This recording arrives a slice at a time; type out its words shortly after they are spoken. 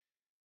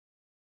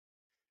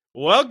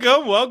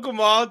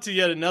Welcome all to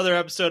yet another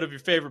episode of your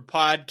favorite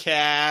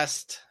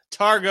podcast.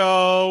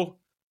 Targo,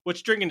 what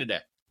you drinking today?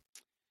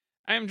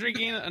 I am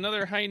drinking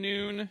another High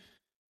Noon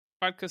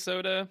vodka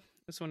soda.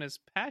 This one is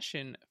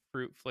passion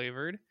fruit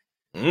flavored.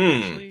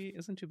 Actually,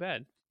 isn't too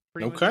bad.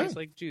 Pretty much tastes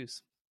like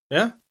juice.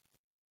 Yeah.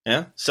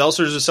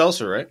 Seltzer's a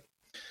seltzer, right?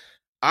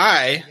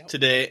 I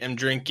today am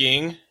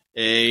drinking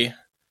a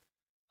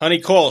honey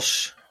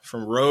kolsch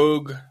from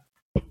Rogue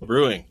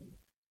Brewing.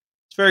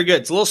 It's very good.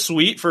 It's a little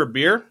sweet for a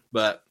beer,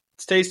 but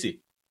it's tasty.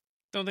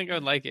 Don't think I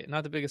would like it.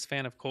 Not the biggest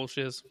fan of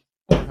kolsches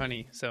or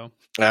honey, so.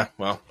 Yeah,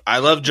 well, I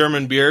love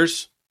German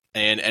beers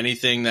and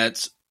anything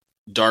that's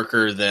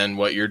darker than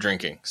what you're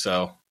drinking.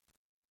 So,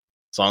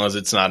 as long as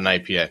it's not an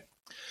IPA.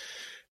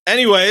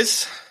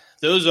 Anyways,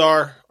 those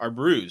are our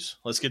brews.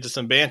 Let's get to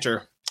some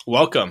banter.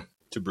 Welcome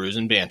to Brews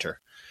and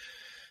Banter.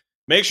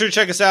 Make sure to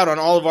check us out on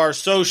all of our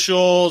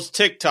socials,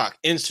 TikTok,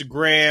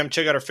 Instagram.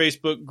 Check out our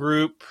Facebook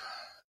group.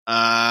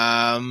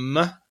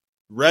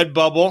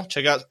 Redbubble.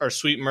 Check out our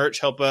sweet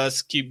merch. Help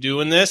us keep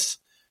doing this.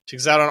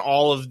 Check us out on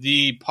all of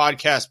the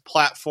podcast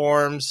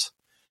platforms.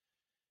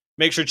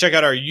 Make sure to check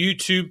out our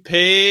YouTube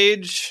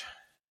page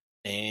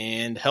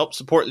and help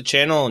support the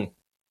channel and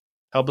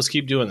help us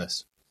keep doing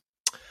this.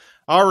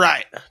 All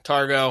right,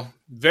 Targo.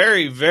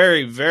 Very,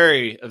 very,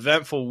 very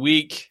eventful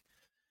week.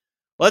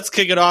 Let's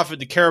kick it off with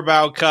the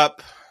Carabao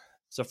Cup.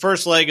 It's the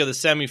first leg of the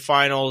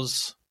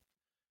semifinals.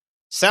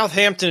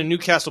 Southampton and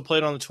Newcastle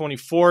played on the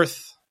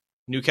 24th.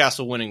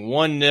 Newcastle winning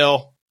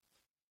 1-0.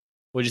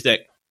 What'd you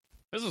think?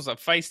 This was a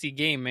feisty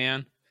game,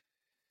 man.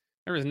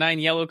 There was 9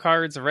 yellow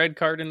cards, a red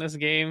card in this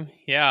game.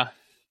 Yeah.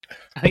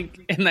 I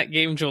think in that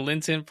game, Joe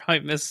Linton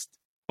probably missed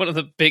one of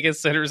the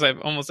biggest sitters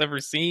I've almost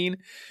ever seen.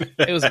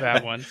 It was a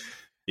bad one.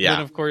 Yeah.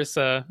 And of course,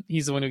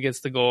 he's the one who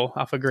gets the goal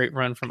off a great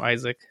run from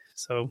Isaac.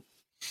 So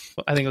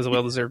I think it was a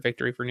well-deserved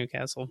victory for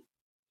Newcastle.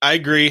 I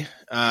agree.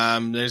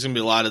 There's going to be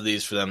a lot of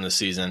these for them this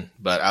season,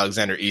 but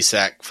Alexander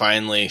Isak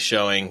finally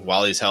showing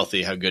while he's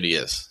healthy how good he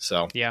is.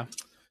 So yeah.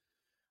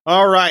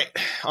 All right.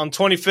 On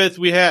 25th,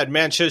 we had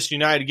Manchester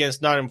United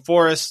against Nottingham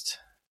Forest.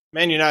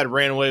 Man United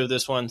ran away with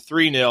this one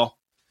 3-0.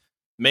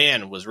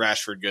 Man, was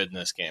Rashford good in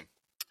this game.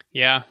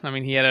 Yeah. I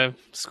mean, he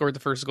scored the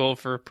first goal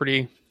from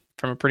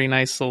a pretty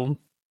nice little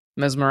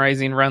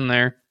mesmerizing run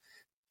there,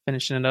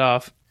 finishing it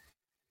off.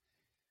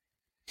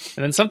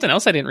 And then something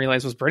else I didn't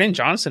realize was Brennan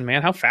Johnson,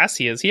 man, how fast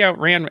he is. He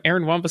outran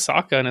Aaron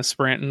Wan-Bissaka in a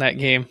sprint in that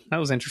game. That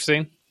was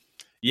interesting.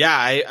 Yeah,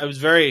 I was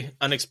very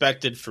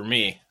unexpected for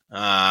me.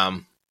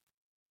 And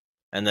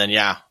then,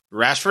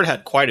 Rashford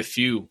had quite a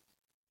few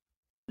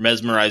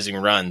mesmerizing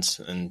runs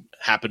and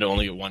happened to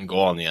only get one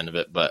goal on the end of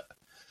it. But,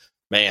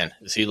 man,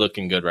 is he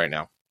looking good right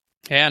now.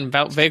 Yeah, and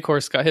Wout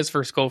Weghorst got his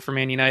first goal for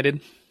Man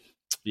United.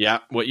 Yeah,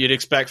 what you'd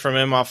expect from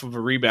him off of a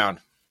rebound.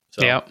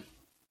 So, yeah.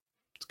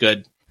 It's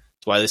good.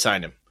 That's why they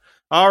signed him.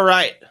 All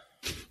right.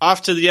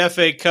 Off to the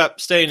FA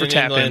Cup, staying for in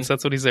England.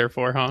 That's what he's there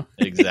for, huh?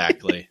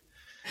 Exactly.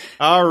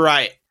 All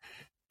right.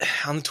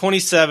 On the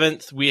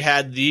 27th, we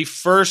had the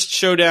first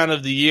showdown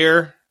of the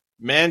year,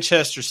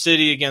 Manchester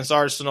City against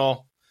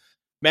Arsenal.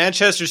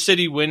 Manchester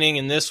City winning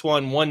in this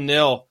one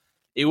 1-0.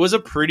 It was a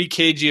pretty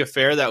cagey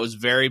affair that was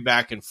very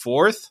back and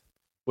forth.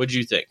 What'd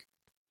you think?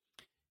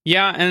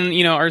 Yeah, and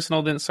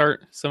Arsenal didn't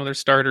start some of their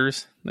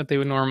starters that they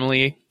would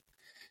normally.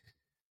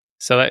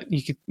 So that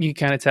you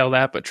kind of tell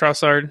that, but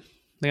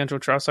Leandro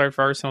Trossard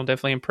for Arsenal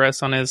definitely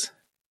impressed on his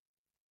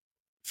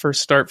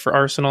first start for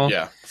Arsenal.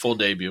 Yeah, full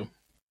debut.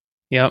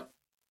 Yep.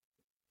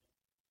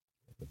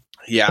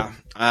 Yeah.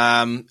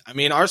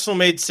 Arsenal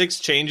made 6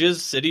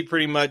 changes. City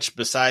pretty much,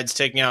 besides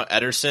taking out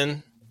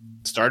Ederson,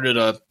 started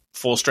a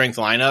full-strength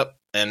lineup.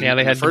 And yeah,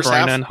 they had De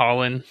Bruyne and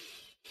Haaland.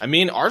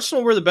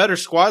 Arsenal were the better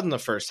squad in the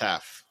first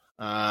half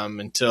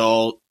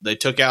until they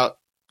took out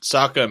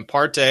Saka and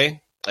Partey,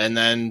 and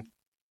then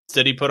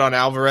City put on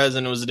Alvarez,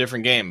 and it was a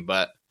different game.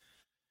 But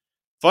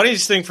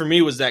funniest thing for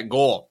me was that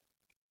goal.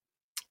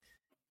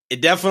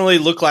 It definitely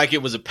looked like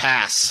it was a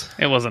pass.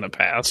 It wasn't a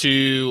pass.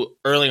 To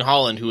Erling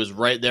Haaland, who was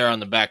right there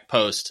on the back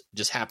post,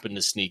 just happened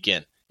to sneak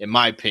in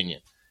my opinion.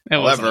 It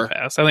wasn't a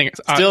pass. I think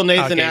it's still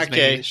Nathan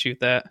Ake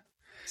shoot that.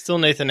 Still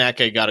Nathan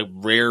Ake got a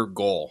rare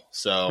goal.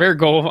 So rare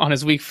goal on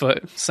his weak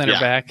foot, center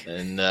back.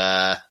 And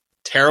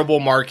terrible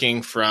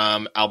marking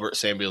from Albert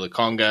Sambi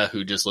Lokonga,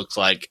 who just looks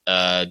like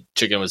a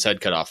chicken with his head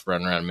cut off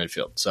running around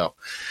midfield. So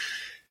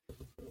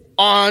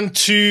on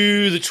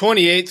to the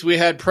 28th, we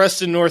had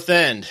Preston North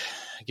End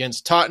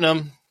against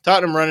Tottenham.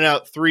 Tottenham running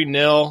out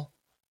 3-0.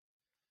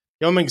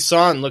 Heung-min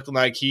Son looking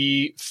like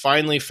he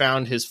finally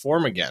found his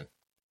form again,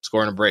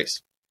 scoring a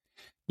brace.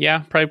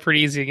 Yeah, probably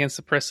pretty easy against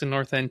the Preston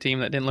North End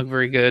team that didn't look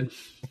very good.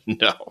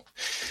 No.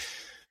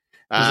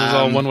 This is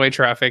all one-way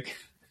traffic.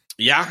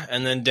 Yeah,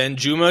 and then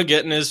Danjuma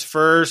getting his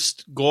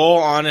first goal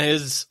on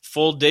his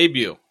full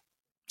debut.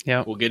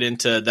 Yeah, we'll get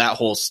into that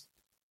whole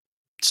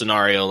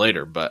scenario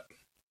later, but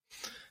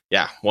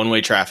yeah, one-way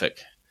traffic.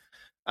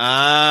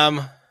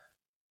 28th,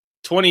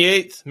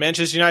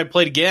 Manchester United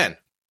played again.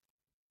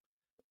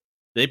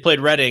 They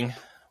played Reading,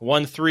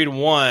 won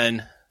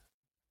 3-1.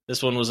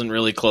 This one wasn't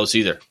really close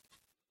either.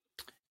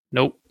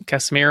 Nope.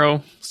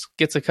 Casemiro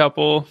gets a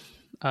couple.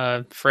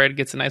 Fred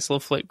gets a nice little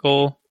flick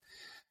goal.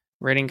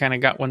 Reading kind of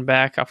got one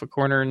back off a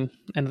corner and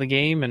end of the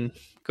game. And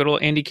good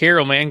old Andy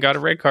Carroll, man, got a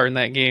red card in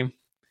that game.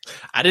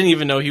 I didn't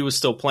even know he was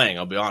still playing,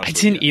 I'll be honest I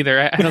with didn't you.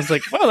 either. I was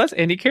like, well, that's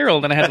Andy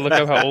Carroll. Then I had to look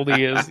up how old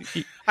he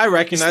is. I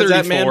recognize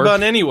that man 34.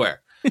 bun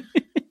anywhere. Got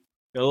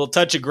a little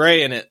touch of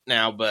gray in it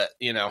now, but,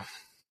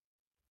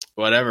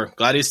 whatever.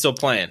 Glad he's still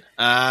playing.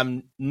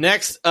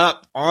 Next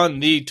up on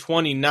the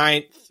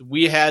 29th,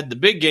 we had the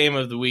big game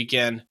of the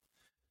weekend.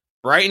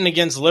 Brighton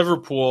against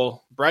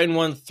Liverpool. Brighton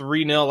won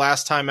 3-0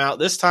 last time out.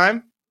 This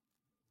time,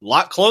 a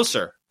lot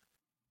closer.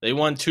 They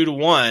won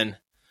 2-1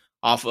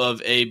 off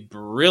of a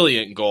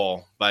brilliant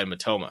goal by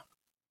Matoma.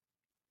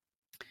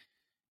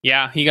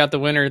 Yeah, he got the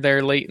winner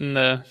there late in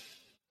the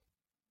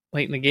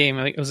game.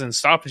 I think it was in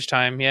stoppage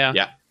time. Yeah.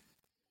 Yeah.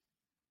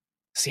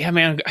 So yeah,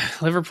 man,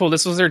 Liverpool,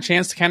 this was their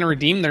chance to kind of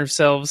redeem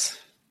themselves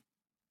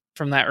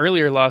from that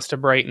earlier loss to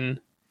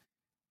Brighton.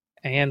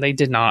 And they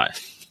did not.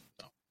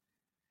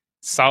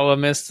 Salah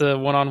missed the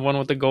one-on-one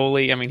with the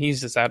goalie. I mean,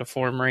 he's just out of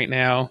form right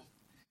now.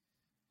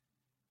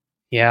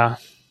 Yeah.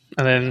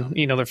 And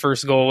then, the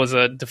first goal was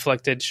a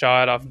deflected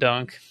shot off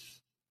Dunk.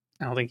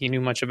 I don't think he knew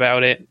much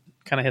about it.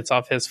 Kind of hits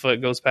off his foot,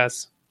 goes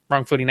past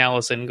wrong footing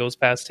Allison, goes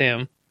past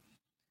him.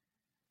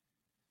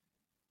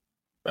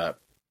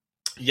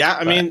 Yeah,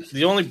 I mean,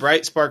 the only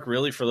bright spark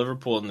really for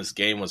Liverpool in this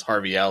game was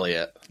Harvey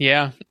Elliott.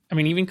 Yeah. I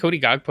mean, even Cody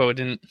Gakpo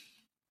didn't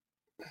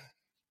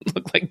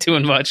look like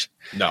doing much.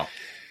 No,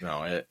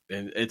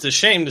 it's a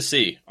shame to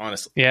see,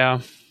 honestly.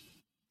 Yeah.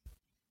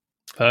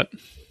 But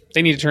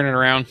they need to turn it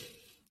around.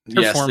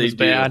 Their form is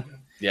bad.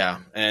 Yeah,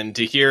 and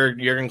to hear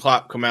Jurgen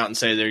Klopp come out and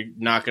say they're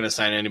not going to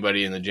sign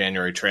anybody in the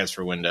January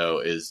transfer window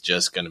is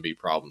just going to be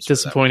problems.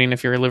 Disappointing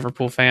if you're a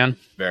Liverpool fan.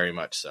 Very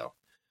much so.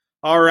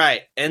 All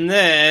right, and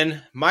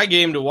then my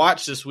game to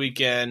watch this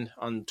weekend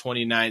on the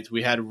 29th,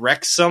 we had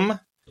Wrexham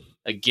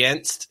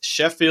against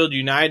Sheffield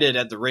United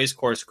at the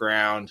Racecourse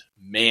Ground.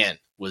 Man,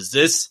 was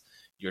this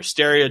your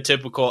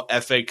stereotypical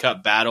FA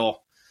Cup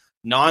battle?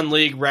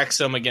 Non-league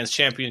Wrexham against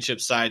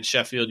championship side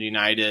Sheffield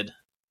United.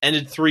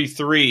 Ended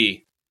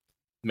 3-3.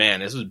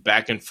 Man, this was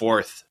back and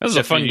forth. That was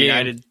a fun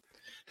game.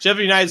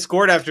 Sheffield United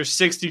scored after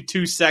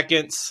 62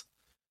 seconds.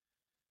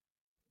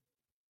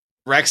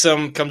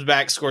 Wrexham comes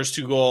back, scores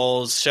 2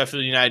 goals.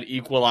 Sheffield United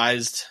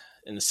equalized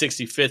in the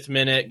 65th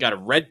minute. Got a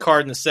red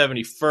card in the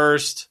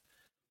 71st.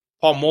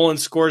 Paul Mullen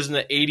scores in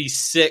the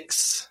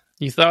 86th.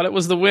 You thought it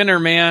was the winner,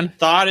 man.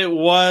 Thought it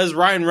was.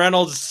 Ryan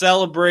Reynolds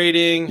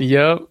celebrating.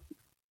 Yep.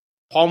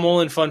 Paul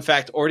Mullen, fun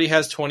fact, already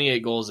has 28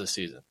 goals this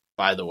season,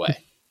 by the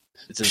way.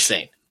 It's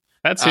insane.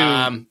 That's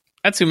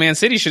who Man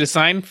City should have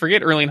signed.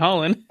 Forget Erling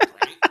Haaland.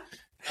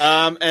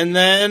 And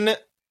then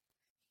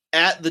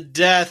at the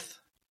death,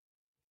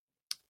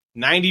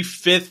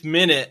 95th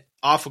minute,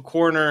 off a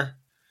corner,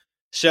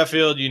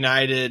 Sheffield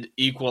United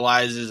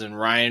equalizes, and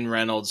Ryan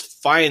Reynolds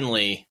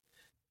finally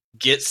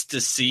gets to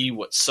see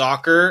what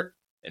soccer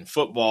and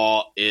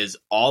football is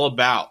all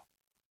about,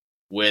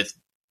 with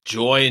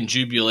joy and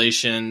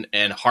jubilation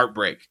and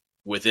heartbreak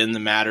within the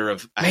matter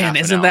of a half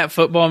an isn't hour. that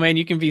football, man?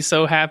 You can be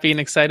so happy and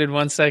excited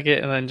one second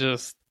and then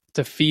just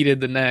defeated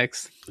the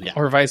next,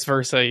 or vice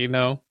versa,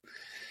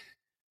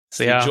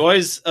 So the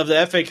joys of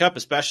the FA Cup,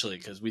 especially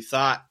because we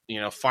thought,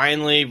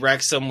 finally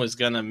Wrexham was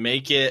going to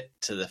make it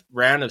to the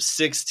round of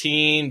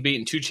 16,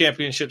 beating 2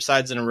 championship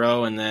sides in a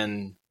row, and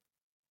then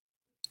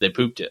they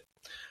pooped it.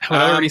 I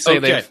would already say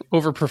they've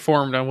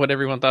overperformed on what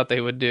everyone thought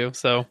they would do.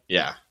 So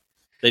yeah,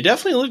 they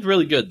definitely looked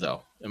really good,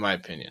 though, in my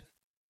opinion.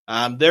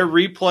 Their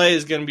replay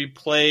is going to be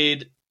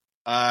played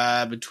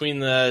between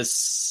the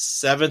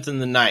 7th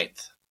and the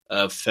 9th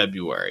of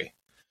February.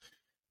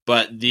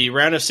 But the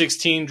round of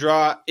 16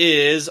 draw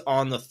is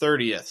on the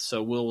 30th,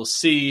 so we'll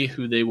see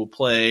who they will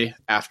play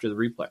after the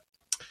replay.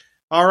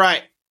 All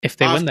right. If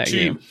they win that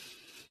game.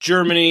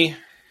 Germany,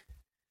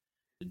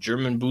 the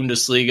German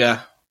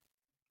Bundesliga.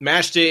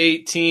 Match day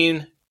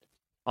 18.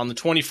 On the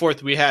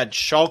 24th, we had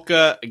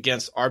Schalke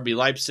against RB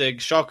Leipzig.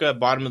 Schalke,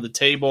 bottom of the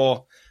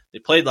table. They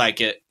played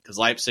like it because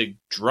Leipzig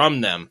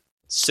drummed them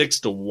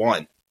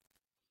 6-1.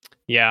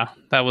 Yeah,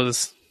 that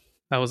was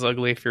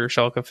ugly if you're a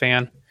Schalke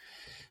fan.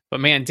 But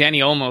man,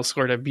 Danny Olmo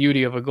scored a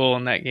beauty of a goal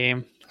in that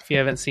game. If you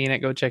haven't seen it,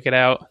 go check it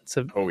out. It's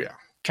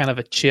kind of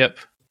a chip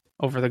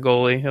over the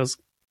goalie.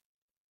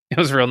 It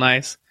was real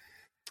nice.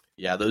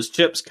 Yeah, those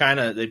chips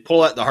they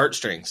pull at the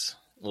heartstrings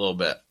a little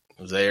bit.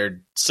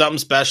 They're something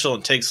special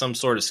and take some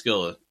sort of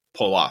skill to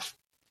pull off.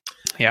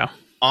 Yeah.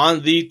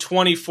 On the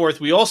 24th,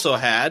 we also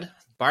had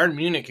Bayern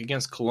Munich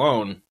against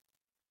Cologne.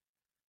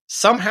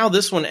 Somehow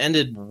this one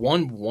ended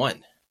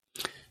 1-1.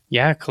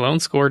 Yeah,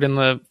 Cologne scored in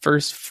the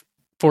first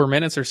 4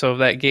 minutes or so of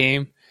that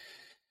game.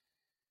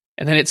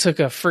 And then it took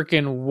a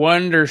freaking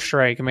wonder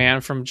strike, man,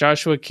 from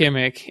Joshua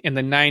Kimmich in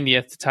the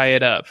 90th to tie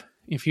it up.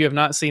 If you have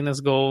not seen this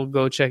goal,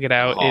 go check it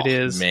out. It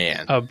is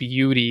a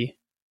beauty.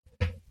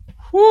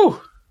 Whew.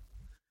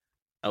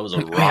 That was a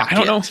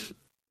rocket.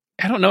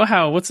 I don't know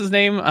how. What's his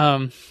name?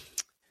 Eric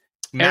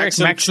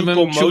Maximum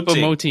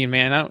Choupo-Moting,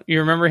 man. You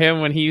remember him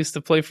when he used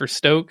to play for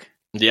Stoke?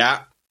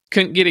 Yeah.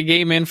 couldn't get a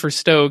game in for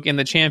Stoke in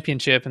the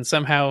championship and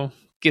somehow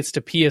gets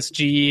to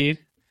PSG.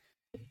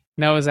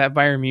 Now is at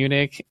Bayern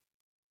Munich.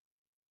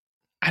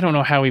 I don't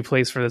know how he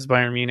plays for this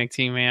Bayern Munich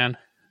team, man.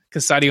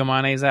 Because Sadio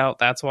Mane's out,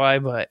 that's why.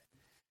 But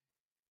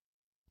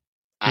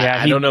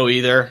yeah, I don't know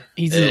either.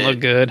 He doesn't look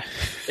good.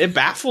 It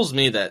baffles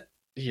me that,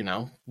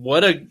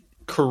 what a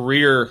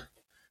career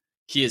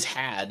he has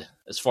had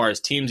as far as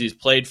teams he's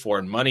played for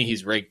and money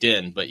he's raked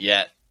in, but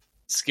yet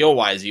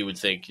skill-wise, you would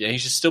think he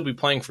should still be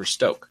playing for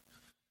Stoke.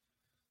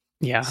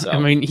 Yeah, so. I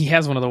mean, he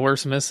has one of the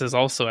worst misses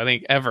also, I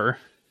think, ever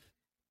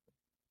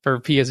for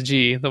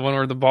PSG. The one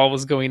where the ball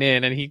was going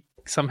in and he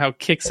somehow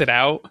kicks it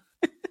out.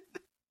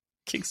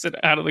 Kicks it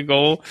out of the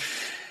goal.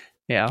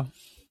 Yeah.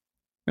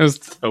 I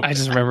just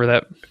remember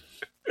that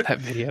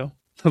video.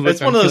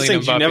 It's one of those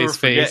things you never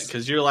forget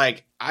because you're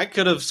like, I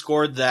could have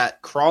scored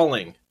that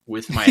crawling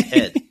with my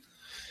head.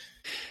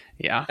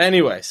 Yeah.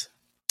 Anyways,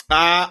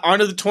 on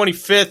to the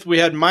 25th, we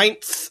had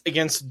Mainz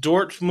against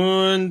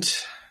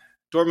Dortmund.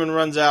 Dortmund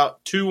runs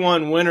out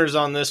 2-1 winners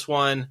on this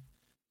one.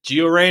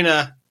 Gio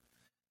Reyna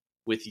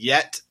with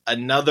yet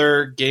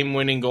another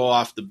game-winning goal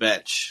off the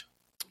bench.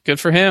 Good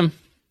for him.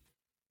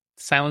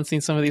 Silencing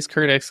some of these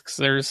critics because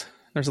there's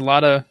a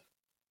lot of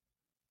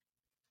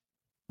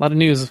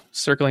news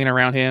circling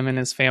around him and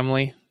his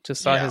family.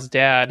 Just saw his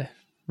dad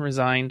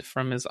resigned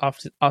from his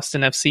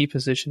Austin FC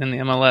position in the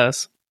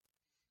MLS.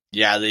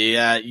 Yeah, the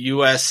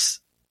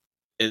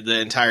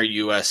entire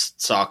U.S.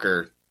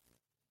 soccer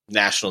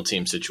national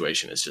team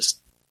situation is just,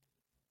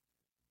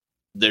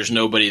 there's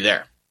nobody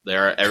there.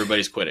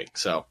 Everybody's quitting.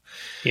 So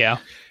yeah,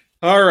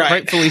 all right,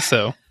 rightfully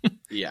so.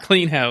 Yeah,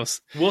 clean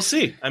house. We'll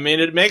see. I mean,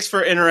 it makes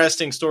for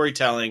interesting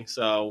storytelling.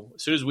 So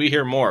as soon as we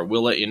hear more,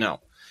 we'll let you know.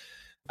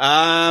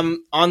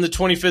 On the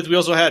 25th, we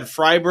also had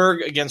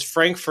Freiburg against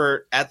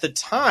Frankfurt. At the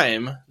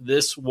time,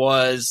 this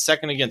was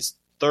second against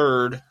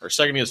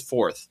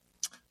fourth.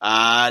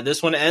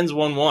 This one ends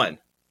 1-1.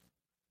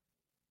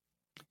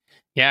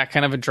 Yeah,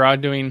 kind of a draw,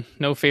 doing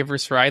no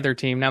favors for either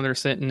team. Now they're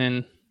sitting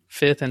in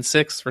 5th and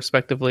 6th,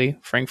 respectively.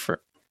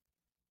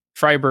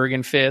 Freiburg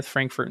in 5th,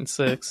 Frankfurt in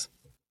 6th.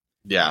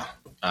 Yeah,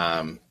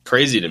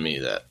 crazy to me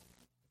that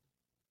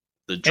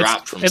the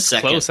drop from it's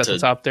second close at the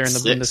top there in the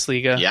sixth.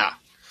 Bundesliga. Yeah.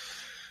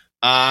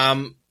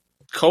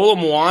 Kolo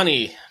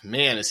Muani,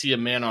 man, is he a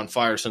man on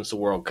fire since the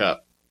World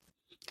Cup?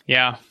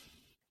 Yeah.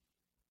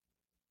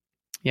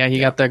 Yeah, he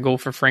got that goal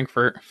for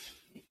Frankfurt.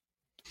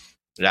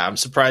 Yeah, I'm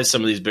surprised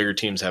some of these bigger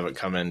teams haven't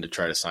come in to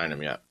try to sign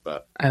him yet,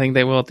 but I think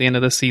they will at the end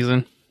of the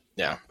season.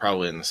 Yeah,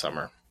 probably in the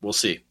summer. We'll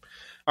see.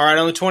 All right,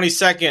 on the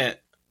 22nd,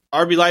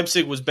 RB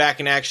Leipzig was back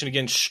in action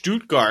against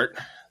Stuttgart.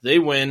 They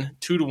win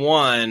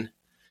 2-1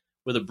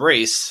 with a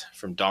brace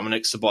from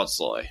Dominik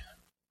Szoboszlai.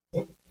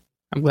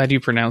 I'm glad you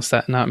pronounced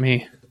that, not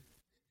me.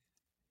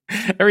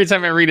 Every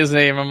time I read his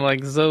name, I'm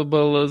like,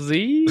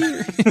 Zobolozzi?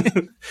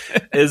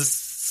 Is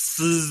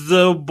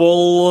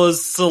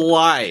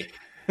Szoboszlai.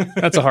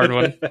 That's a hard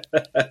one.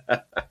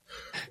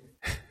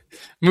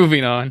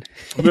 Moving on.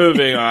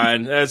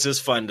 That's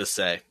just fun to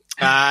say.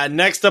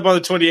 Next up on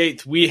the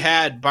 28th, we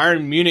had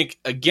Bayern Munich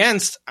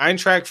against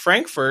Eintracht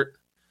Frankfurt.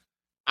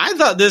 I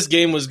thought this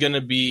game was going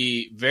to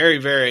be very,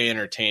 very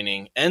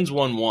entertaining. Ends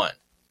 1-1.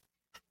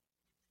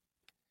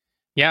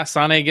 Yeah,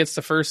 Sane gets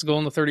the first goal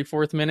in the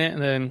 34th minute,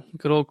 and then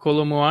good old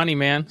Kolo Muani,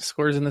 man,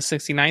 scores in the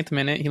 69th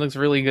minute. He looks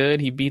really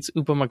good. He beats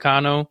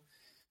Upamecano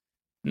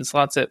and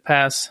slots it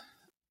past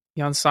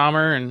Jan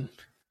Sommer. And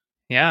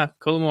yeah,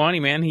 Kolo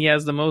Muani, man, he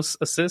has the most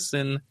assists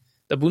in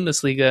the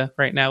Bundesliga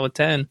right now with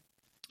 10.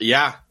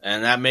 Yeah,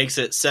 and that makes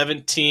it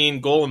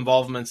 17 goal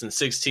involvements in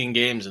 16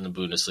 games in the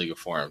Bundesliga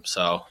for him.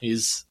 So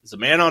he's a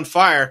man on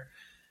fire.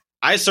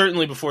 I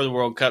certainly, before the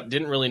World Cup,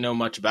 didn't really know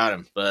much about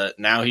him, but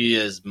now he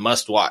is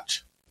must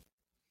watch.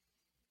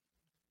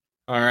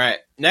 All right.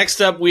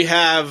 Next up, we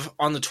have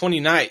on the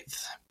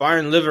 29th,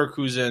 Bayern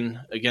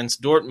Leverkusen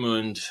against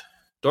Dortmund.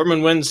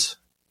 Dortmund wins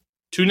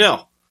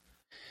 2-0.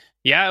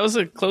 Yeah, it was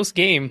a close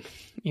game.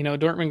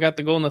 Dortmund got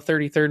the goal in the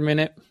 33rd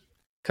minute.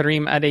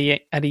 Karim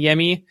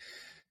Adeyemi.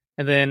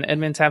 And then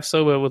Edmund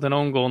Tapsoba with an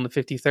own goal in the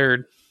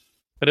 53rd.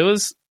 But it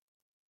was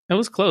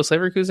close.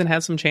 Leverkusen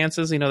had some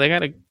chances. They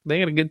got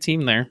a good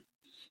team there.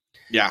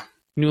 Yeah.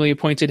 Newly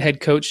appointed head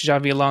coach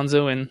Xavi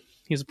Alonso, and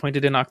he was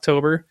appointed in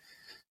October.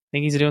 I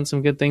think he's doing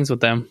some good things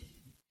with them.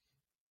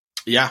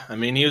 Yeah, I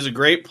mean, he was a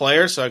great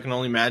player, so I can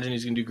only imagine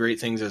he's going to do great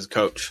things as a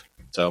coach.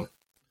 So,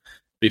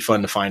 be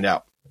fun to find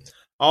out.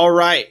 All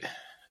right,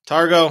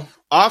 Targo,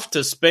 off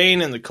to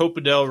Spain and the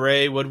Copa del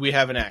Rey. What do we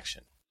have in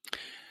action?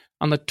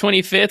 On the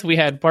 25th, we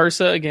had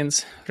Barca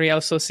against Real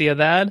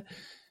Sociedad,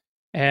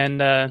 and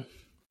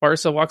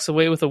Barca walks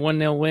away with a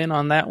 1-0 win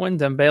on that one.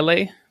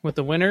 Dembele with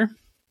the winner.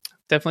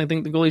 Definitely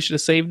think the goalie should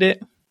have saved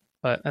it,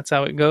 but that's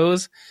how it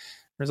goes.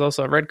 There's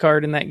also a red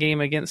card in that game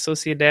against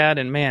Sociedad,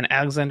 and man,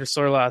 Alexander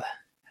Sorloth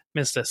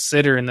missed a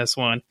sitter in this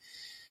one,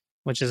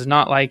 which is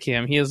not like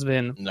him. He has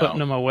been putting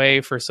them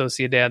away for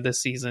Sociedad this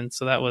season,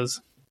 so that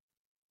was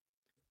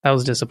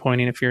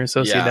disappointing if you're a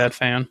Sociedad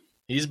fan.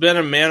 He's been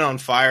a man on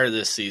fire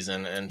this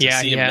season, and to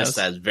see him miss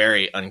that is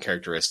very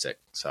uncharacteristic.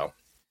 So,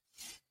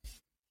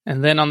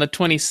 And then on the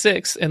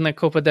 26th in the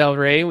Copa del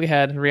Rey, we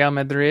had Real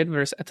Madrid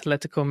versus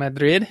Atletico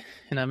Madrid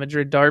in a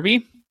Madrid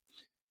derby.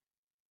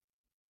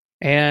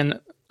 And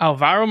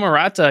Alvaro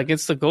Morata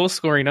gets the goal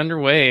scoring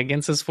underway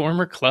against his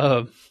former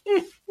club.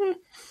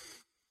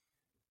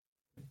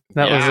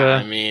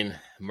 I mean,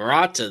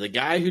 Morata, the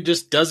guy who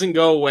just doesn't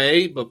go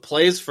away, but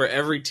plays for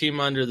every team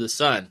under the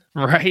sun.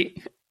 Right.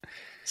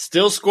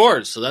 Still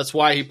scores, so that's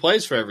why he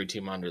plays for every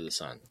team under the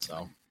sun.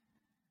 So,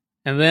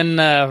 and then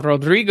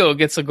Rodrigo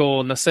gets a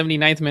goal in the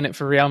 79th minute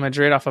for Real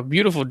Madrid off a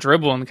beautiful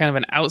dribble and kind of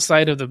an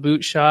outside of the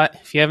boot shot.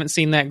 If you haven't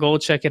seen that goal,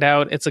 check it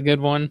out. It's a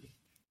good one.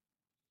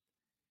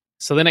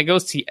 So then it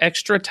goes to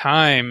extra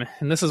time,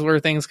 and this is where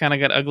things kind of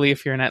got ugly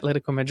if you're an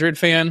Atletico Madrid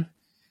fan.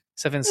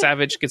 Seven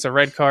Savic gets a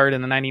red card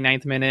in the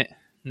 99th minute,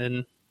 and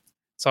then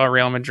it's all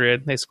Real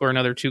Madrid. They score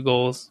another 2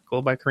 goals,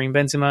 goal by Karim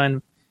Benzema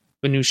and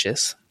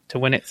Vinicius to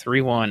win it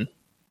 3-1.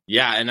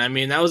 Yeah, and I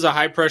mean, that was a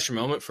high-pressure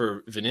moment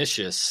for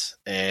Vinicius,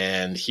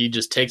 and he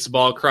just takes the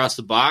ball across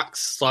the box,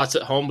 slots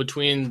it home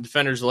between the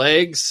defender's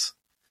legs,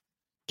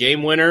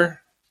 game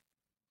winner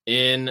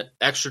in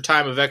extra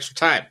time of extra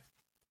time.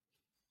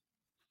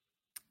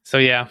 So,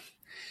 yeah.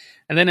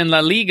 And then in La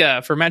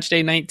Liga, for match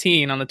day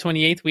 19, on the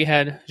 28th, we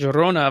had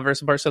Girona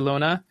versus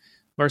Barcelona.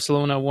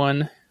 Barcelona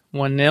won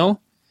 1-0.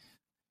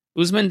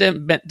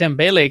 Ousmane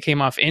Dembele came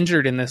off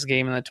injured in this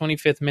game in the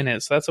 25th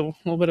minute, so that's a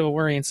little bit of a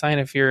worrying sign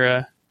if you're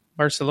a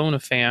Barcelona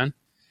fan.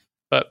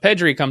 But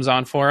Pedri comes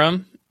on for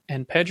him,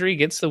 and Pedri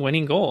gets the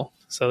winning goal.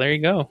 So there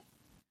you go.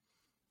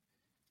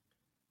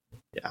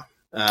 Yeah.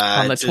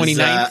 On the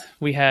 29th,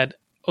 we had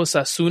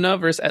Osasuna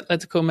versus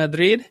Atletico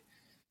Madrid.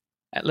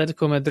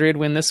 Atletico Madrid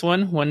win this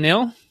one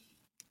 1-0.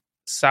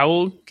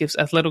 Saul gives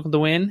Atletico the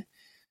win.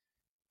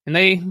 And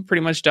they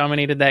pretty much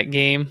dominated that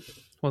game.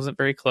 Wasn't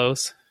very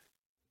close.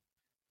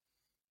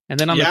 And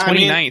then on the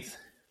 29th...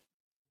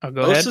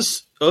 go ahead.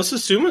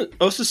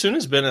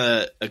 Osasuna's been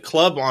a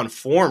club on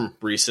form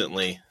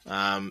recently.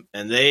 And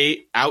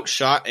they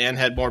outshot and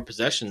had more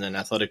possession than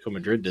Atletico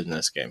Madrid did in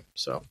this game.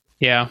 So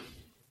yeah.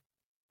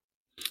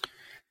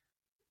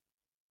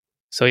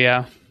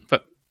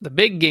 But the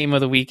big game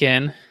of the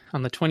weekend...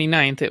 On the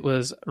 29th, it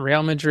was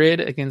Real Madrid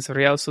against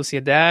Real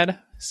Sociedad,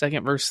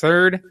 second versus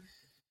third,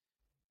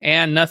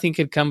 and nothing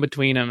could come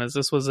between them as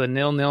this was a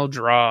 0-0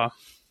 draw.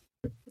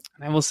 And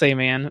I will say,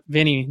 man,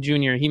 Vinny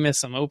Jr., he missed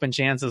some open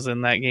chances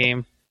in that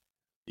game.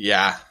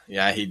 Yeah,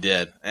 he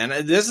did. And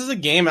this is a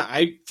game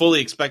I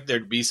fully expect there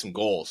to be some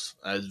goals.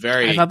 I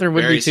thought there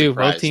would be too.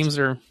 Surprised. Both teams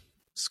are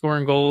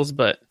scoring goals,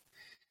 but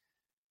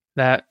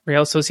that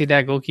Real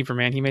Sociedad goalkeeper,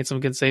 man, he made some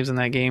good saves in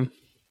that game.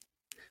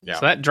 Yeah.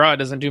 So that draw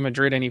doesn't do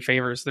Madrid any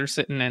favors. They're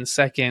sitting in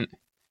second,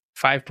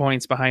 5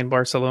 points behind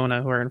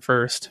Barcelona, who are in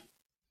first.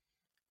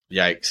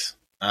 Yikes.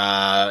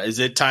 Is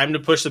it time to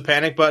push the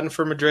panic button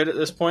for Madrid at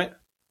this point?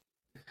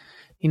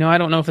 I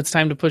don't know if it's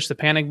time to push the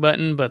panic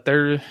button, but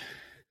they're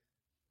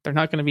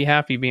not going to be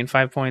happy being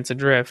 5 points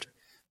adrift.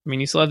 I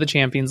mean, you still have the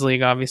Champions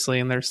League, obviously,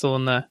 and they're still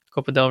in the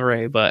Copa del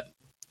Rey, but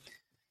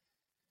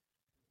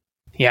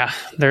yeah,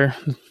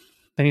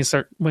 they need to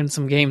start winning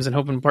some games and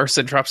hoping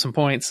Barca drops some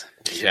points.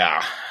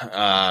 Yeah.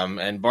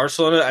 And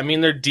Barcelona, I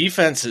mean, their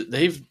defense,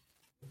 they've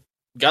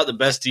got the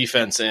best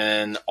defense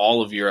in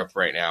all of Europe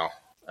right now.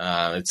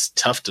 It's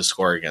tough to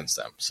score against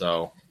them.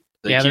 So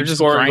they're just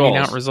grinding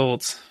out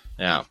results.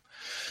 Yeah.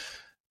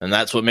 And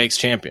that's what makes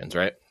champions,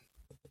 right?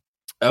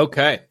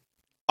 Okay.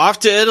 Off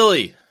to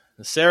Italy,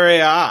 the Serie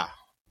A.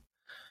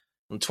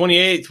 On the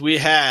 28th, we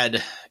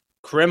had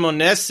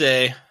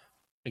Cremonese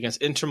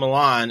against Inter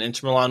Milan.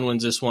 Inter Milan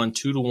wins this one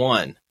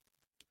 2-1.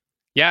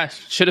 Yeah,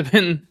 should have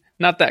been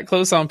not that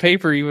close on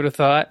paper, you would have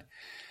thought.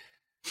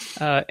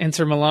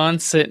 Inter Milan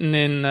sitting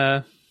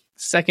in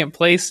second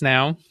place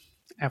now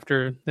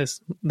after this.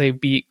 They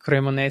beat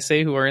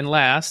Cremonese, who are in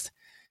last.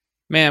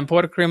 Man,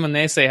 poor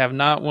Cremonese have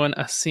not won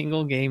a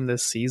single game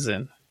this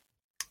season.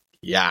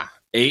 Yeah,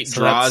 8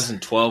 draws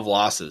and 12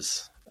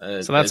 losses.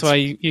 So that's why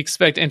you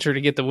expect Inter to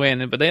get the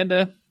win. But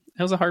it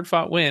was a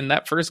hard-fought win.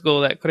 That first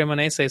goal that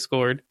Cremonese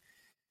scored,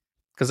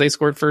 because they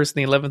scored first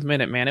in the 11th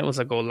minute, man, it was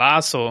a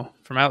golazo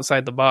from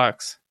outside the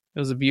box. It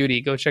was a beauty.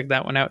 Go check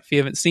that one out if you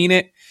haven't seen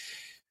it.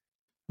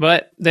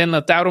 But then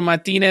Lautaro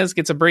Martinez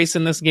gets a brace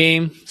in this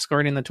game,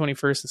 scoring in the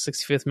 21st and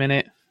 65th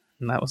minute,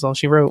 and that was all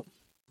she wrote.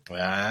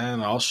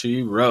 And all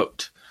she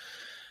wrote.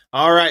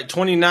 All right,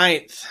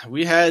 29th.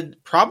 We had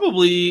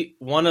probably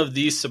one of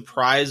the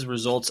surprise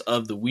results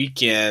of the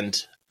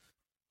weekend.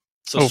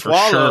 So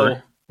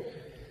Swallow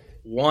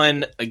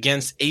won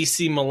against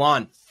AC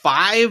Milan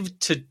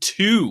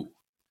 5-2.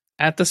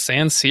 At the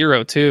San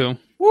Siro, too.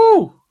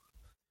 Woo!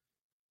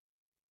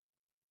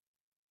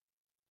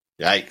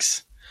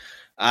 Yikes.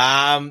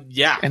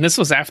 Yeah. And this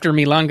was after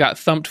Milan got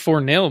thumped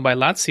 4-0 by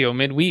Lazio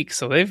midweek,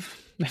 so they've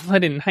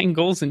let in 9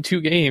 goals in 2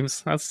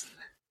 games. That's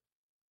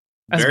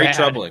very bad.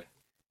 Troubling.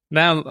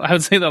 Now, I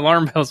would say the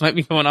alarm bells might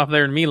be going off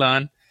there in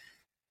Milan.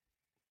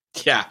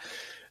 Yeah,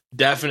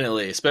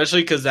 definitely.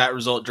 Especially because that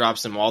result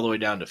drops them all the way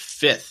down to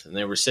 5th, and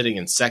they were sitting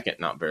in 2nd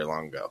not very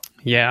long ago.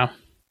 Yeah.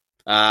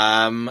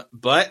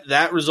 But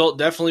that result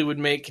definitely would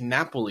make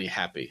Napoli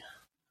happy.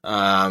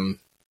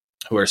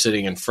 who are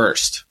sitting in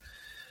first.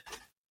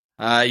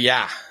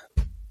 Divock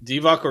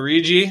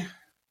Origi,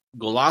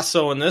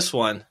 golazo in this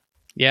one.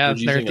 Yeah,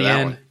 they're at the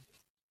end. One?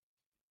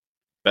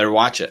 Better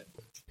watch it.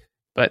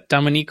 But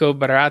Domenico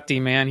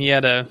Berardi, man, he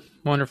had a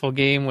wonderful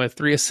game with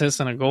 3 assists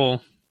and a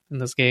goal in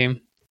this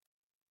game.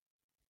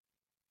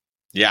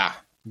 Yeah,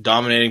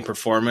 dominating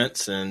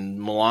performance,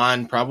 and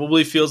Milan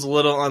probably feels a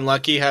little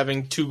unlucky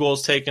having 2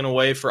 goals taken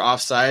away for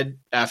offside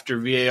after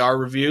VAR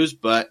reviews,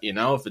 but,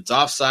 if it's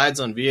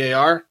offsides on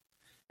VAR,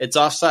 it's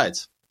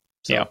offsides.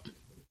 So. Yeah.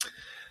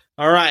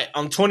 All right,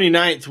 on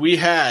 29th, we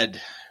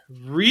had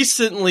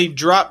recently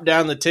dropped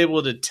down the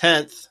table to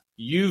 10th,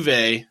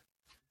 Juve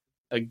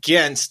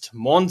against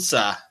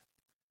Monza.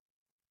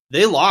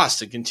 They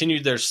lost and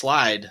continued their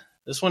slide.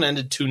 This one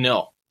ended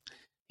 2-0.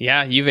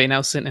 Yeah, Juve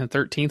now sitting in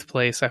 13th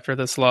place after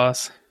this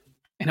loss.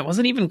 And it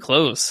wasn't even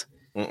close.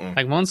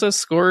 Like, Monza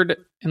scored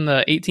in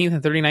the 18th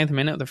and 39th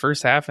minute of the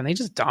first half, and they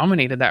just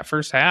dominated that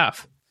first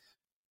half.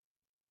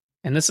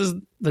 And this is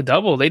the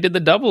double. They did the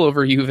double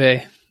over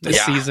Juve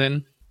this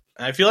season.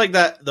 I feel like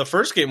that the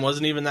first game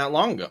wasn't even that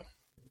long ago.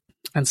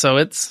 And so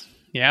it's,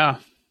 not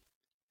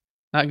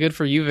good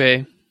for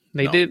Juve.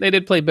 They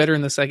did play better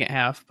in the second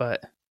half,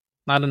 but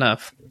not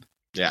enough.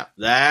 Yeah,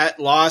 that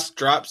loss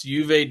drops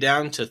Juve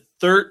down to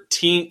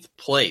 13th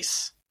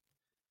place.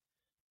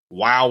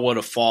 Wow, what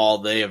a fall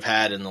they have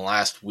had in the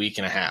last week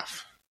and a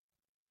half.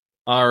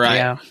 All right.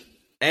 Yeah.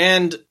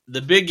 And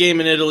the big game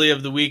in Italy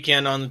of the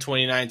weekend on the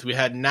 29th, we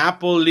had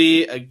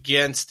Napoli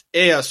against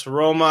AS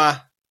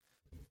Roma.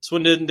 This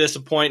one didn't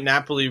disappoint.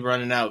 Napoli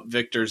running out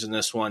victors in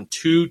this one,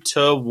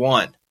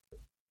 2-1.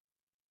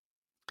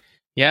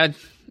 Yeah,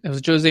 it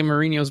was Jose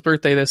Mourinho's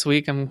birthday this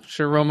week. I'm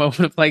sure Roma would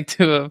have liked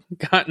to have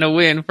gotten a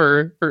win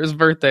for his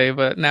birthday,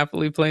 but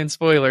Napoli playing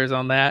spoilers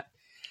on that.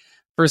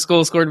 First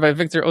goal scored by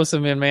Victor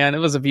Osimhen, man. It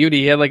was a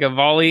beauty. He had like a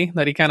volley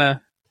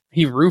that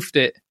he roofed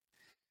it.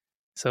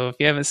 So if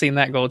you haven't seen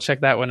that goal,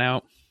 check that one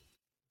out.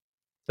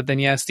 But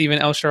then, Steven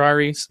El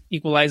Shaarawy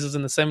equalizes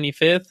in the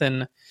 75th,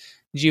 and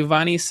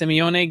Giovanni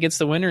Simeone gets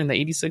the winner in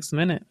the 86th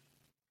minute.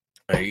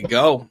 There you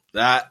go.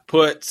 That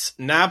puts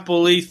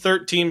Napoli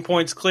 13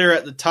 points clear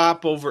at the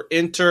top over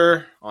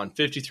Inter on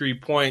 53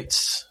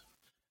 points,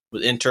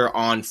 with Inter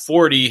on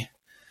 40.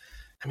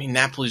 I mean,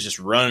 Napoli's just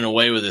running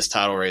away with this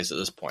title race at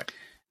this point.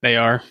 They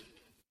are.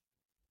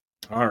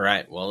 All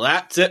right. Well,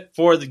 that's it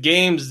for the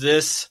games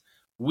this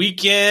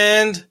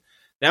weekend.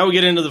 Now we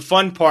get into the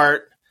fun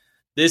part.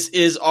 This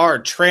is our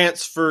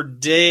transfer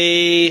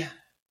day,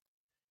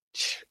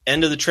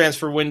 end of the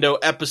transfer window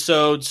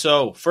episode.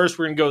 So first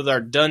we're going to go with our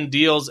done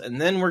deals,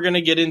 and then we're going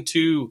to get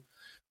into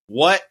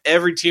what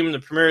every team in the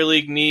Premier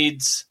League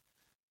needs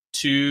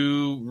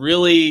to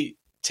really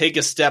take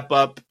a step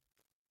up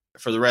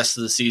for the rest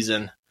of the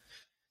season.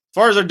 As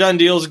far as our done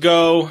deals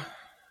go,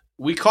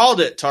 we called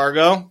it,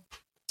 Targo.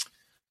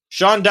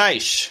 Sean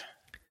Dyche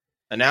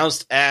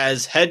announced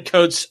as head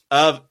coach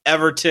of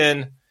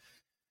Everton.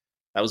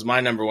 That was my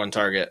number one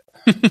target.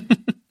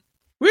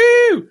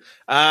 Woo!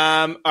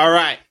 All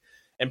right.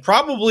 And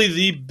probably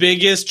the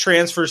biggest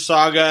transfer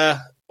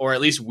saga, or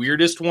at least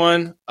weirdest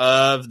one,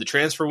 of the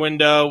transfer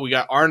window. We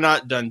got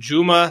Arnaut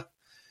Danjuma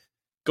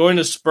going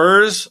to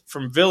Spurs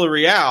from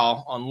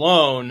Villarreal on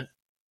loan.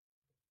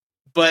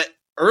 But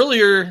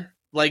earlier,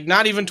 like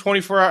not even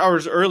 24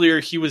 hours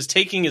earlier, he was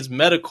taking his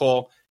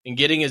medical and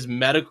getting his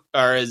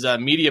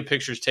media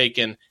pictures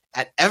taken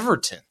at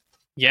Everton.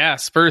 Yeah,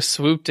 Spurs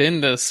swooped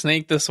in to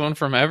snake this one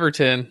from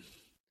Everton.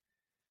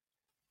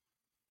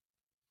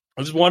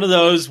 It was one of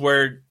those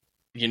where,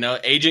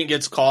 agent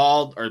gets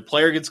called or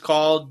player gets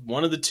called,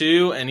 one of the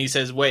two, and he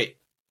says, wait,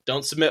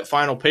 don't submit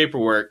final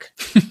paperwork.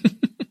 I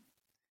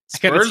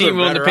got a team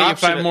willing to pay you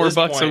 $5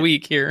 more a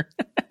week here.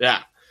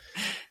 Yeah.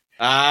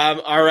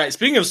 All right.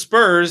 Speaking of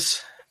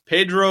Spurs,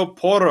 Pedro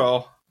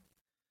Porro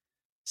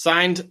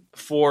signed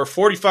for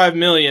 $45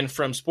 million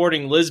from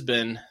Sporting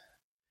Lisbon.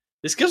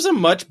 This gives him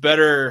much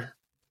better,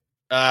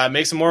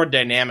 makes him more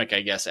dynamic,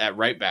 I guess, at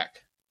right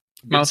back.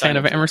 I'm a fan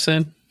of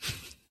Emerson.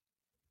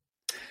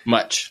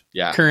 Much,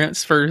 yeah. Current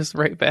Spurs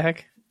right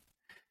back.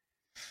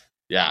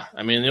 Yeah,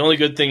 I mean, the only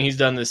good thing he's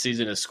done this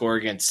season is score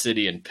against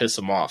City and piss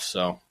them off.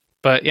 So,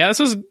 but yeah, this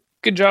was a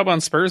good job on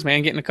Spurs,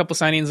 man, getting a couple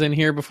signings in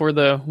here before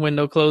the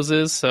window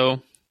closes.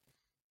 So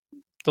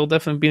they'll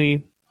definitely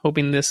be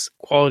hoping this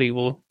quality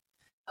will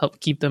help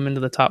keep them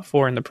into the top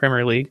 4 in the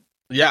Premier League.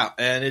 Yeah,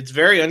 and it's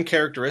very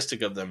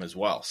uncharacteristic of them as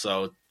well.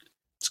 So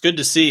it's good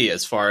to see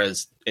as far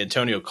as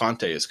Antonio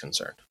Conte is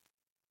concerned.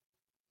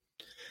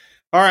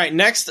 All right,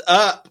 next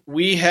up,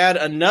 we had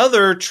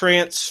another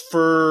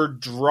transfer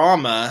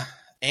drama.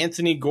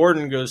 Anthony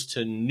Gordon goes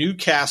to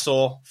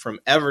Newcastle from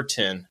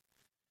Everton.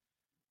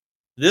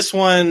 This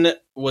one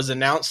was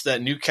announced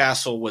that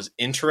Newcastle was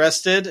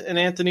interested in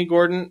Anthony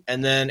Gordon,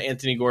 and then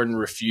Anthony Gordon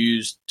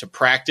refused to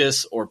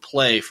practice or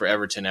play for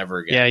Everton ever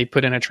again. Yeah, he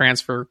put in a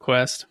transfer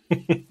request.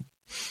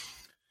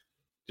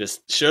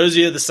 Just shows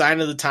you the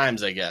sign of the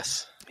times, I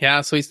guess.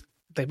 Yeah, so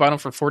they bought him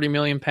for £40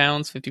 million,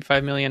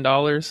 $55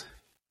 million.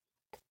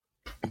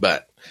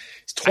 But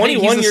He's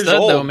 21 years stud,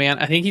 old, though, man.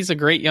 I think he's a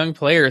great young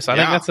player. So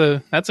I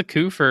think that's a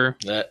coup for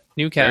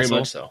Newcastle. Very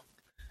much so.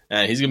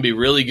 And he's going to be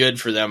really good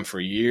for them for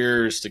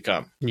years to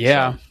come.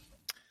 Yeah. So.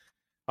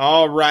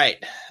 All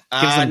right.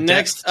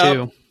 Next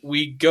up,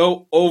 we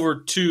go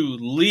over to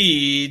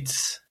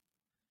Leeds.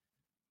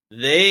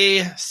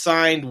 They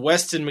signed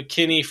Weston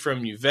McKennie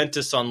from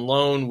Juventus on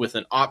loan with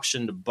an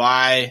option to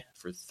buy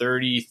for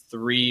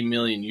 33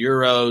 million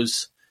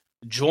euros,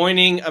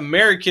 joining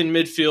American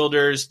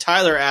midfielders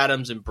Tyler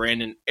Adams and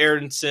Brandon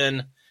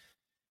Aronson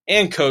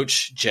and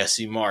coach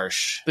Jesse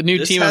Marsch. The new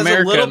this Team has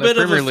America a little in the bit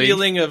of Premier a League.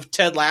 feeling of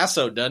Ted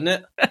Lasso, doesn't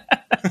it?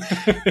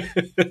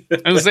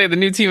 I was say the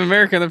new Team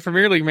America in the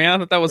Premier League, man. I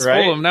thought that was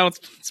Right? Fulham. Now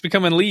it's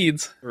becoming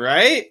Leeds.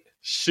 Right?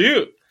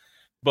 Shoot.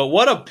 But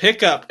what a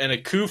pickup and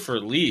a coup for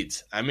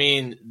Leeds. I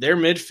mean, their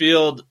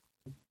midfield,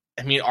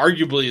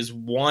 arguably is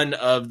one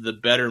of the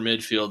better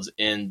midfields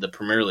in the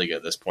Premier League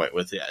at this point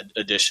with the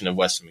addition of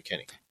Weston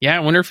McKennie. Yeah, I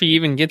wonder if he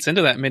even gets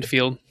into that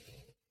midfield.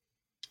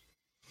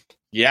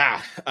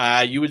 Yeah,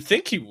 you would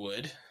think he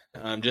would,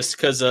 just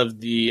because of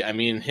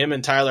him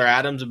and Tyler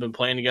Adams have been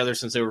playing together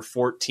since they were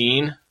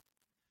 14.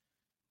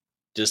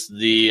 Just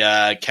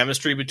the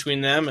chemistry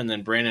between them, and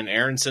then Brandon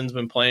Aronson's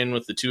been playing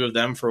with the two of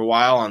them for a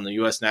while on the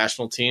U.S.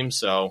 national team.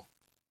 So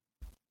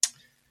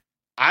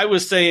I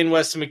was saying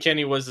Weston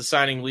McKennie was the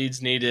signing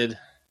Leeds needed,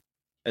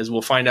 as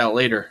we'll find out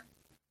later.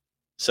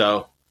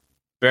 So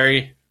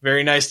very,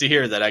 very nice to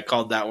hear that I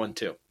called that one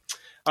too.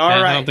 All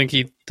right. I don't think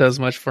he does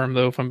much for him,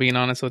 though, if I'm being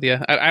honest with you.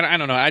 I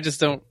don't know. I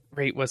just don't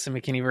rate Weston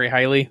McKennie very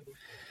highly.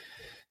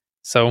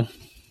 So,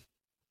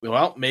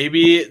 well,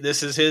 maybe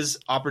this is his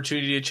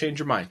opportunity to change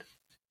your mind.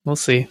 We'll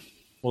see.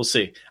 We'll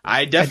see.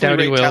 I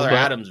definitely rate Tyler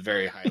Adams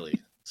very highly.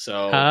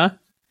 So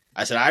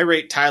I said I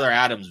rate Tyler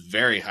Adams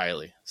very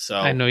highly. So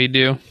I know you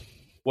do.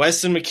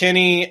 Weston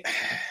McKennie,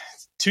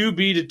 to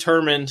be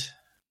determined.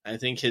 I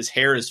think his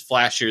hair is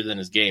flashier than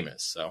his game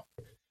is. So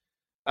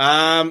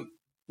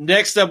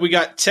next up, we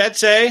got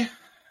Tete,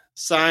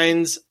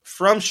 signs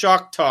from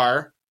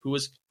Shakhtar, who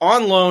was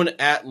on loan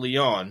at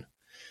Lyon,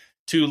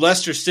 to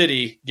Leicester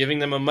City, giving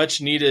them a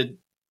much-needed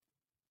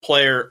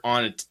player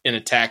on an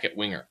attack at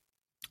winger.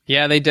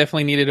 Yeah, they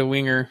definitely needed a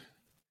winger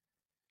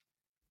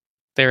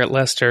there at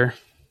Leicester.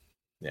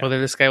 Yeah.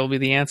 Whether this guy will be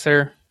the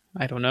answer,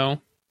 I don't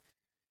know.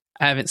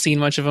 I haven't seen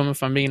much of him,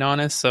 if I'm being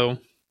honest, so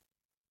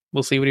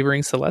we'll see what he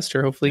brings to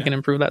Leicester. Hopefully he can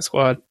improve that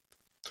squad.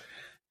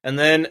 And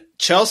then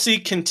Chelsea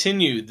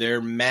continued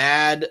their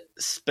mad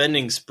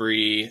spending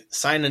spree,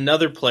 signed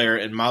another player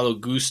in Malo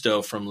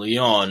Gusto from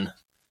Lyon.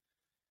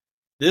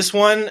 This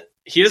one,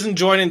 he doesn't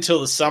join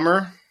until the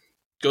summer.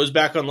 Goes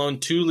back on loan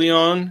to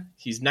Lyon.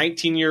 He's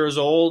 19 years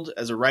old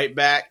as a right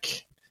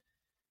back.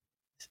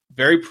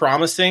 Very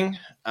promising.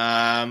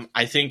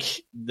 I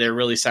think they're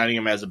really signing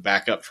him as a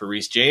backup for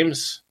Reece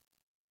James,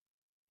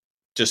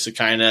 just to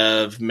kind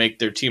of make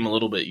their team a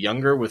little bit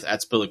younger, with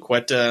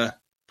Azpilicueta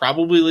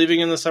probably leaving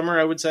in the summer,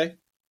 I would say.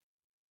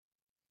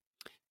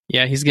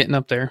 Yeah, he's getting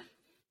up there.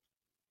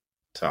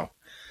 So,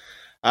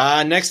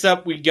 next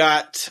up, we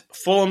got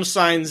Fulham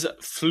signs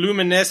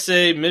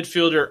Fluminense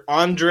midfielder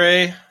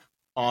Andre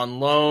on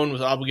loan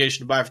with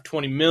obligation to buy for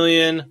 20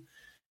 million,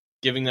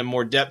 giving them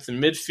more depth in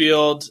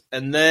midfield.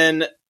 And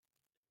then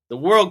the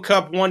World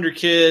Cup wonder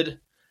kid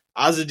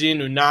Azzedine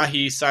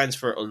Ounahi signs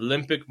for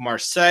Olympique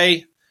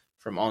Marseille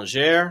from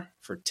Angers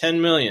for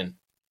 10 million.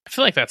 I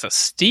feel like that's a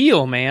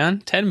steal,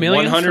 man. 10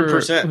 million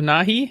 100%. For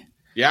Ounahi?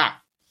 Yeah.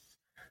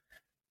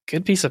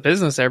 Good piece of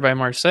business there by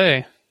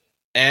Marseille.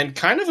 And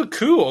kind of a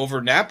coup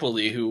over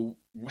Napoli, who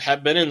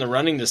have been in the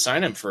running to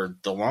sign him for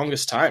the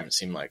longest time, it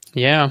seemed like.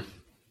 Yeah.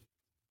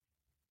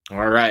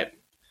 All right.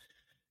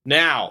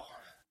 Now,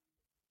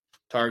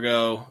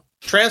 Targo,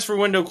 transfer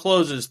window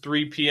closes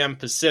 3 p.m.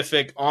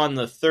 Pacific on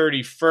the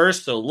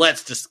 31st, so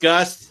let's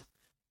discuss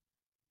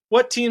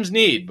what teams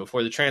need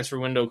before the transfer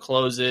window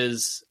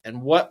closes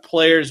and what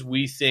players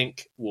we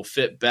think will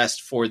fit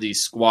best for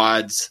these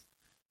squads.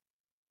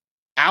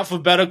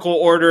 Alphabetical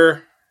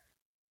order,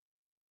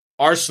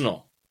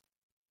 Arsenal.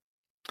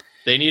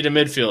 They need a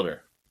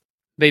midfielder.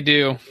 They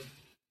do.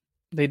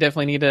 They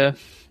definitely need a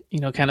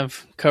kind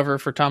of cover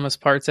for Thomas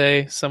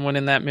Partey, someone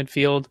in that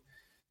midfield.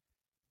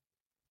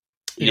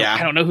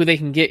 I don't know who they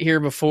can get here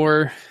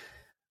before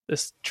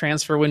this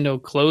transfer window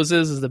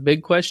closes is the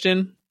big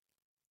question.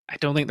 I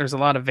don't think there's a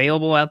lot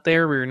available out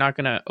there where you're not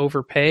going to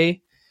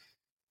overpay.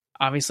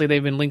 Obviously,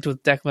 they've been linked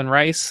with Declan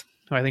Rice,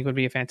 who I think would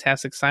be a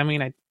fantastic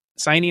signing.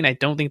 I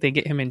don't think they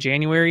get him in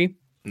January.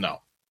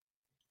 No.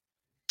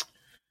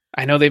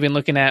 I know they've been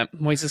looking at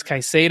Moises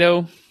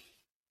Caicedo,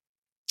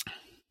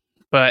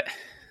 but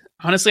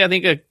honestly, I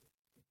think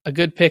a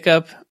good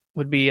pickup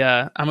would be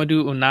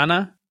Amadou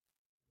Onana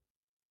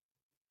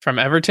from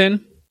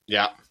Everton.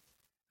 Yeah.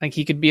 I think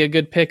he could be a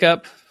good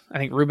pickup. I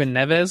think Ruben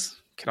Neves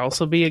could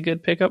also be a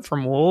good pickup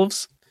from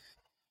Wolves.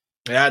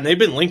 Yeah, and they've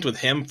been linked with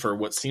him for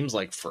what seems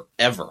like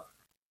forever.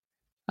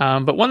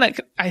 But one that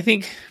I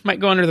think might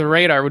go under the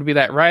radar would be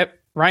that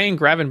Ryan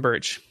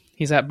Gravenberch.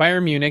 He's at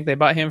Bayern Munich. They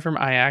bought him from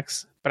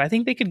Ajax, but I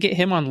think they could get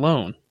him on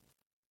loan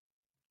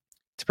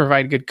to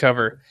provide good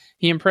cover.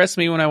 He impressed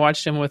me when I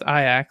watched him with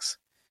Ajax.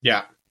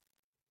 Yeah.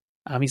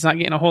 He's not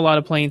getting a whole lot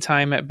of playing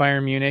time at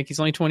Bayern Munich. He's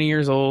only 20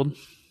 years old.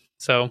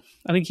 So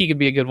I think he could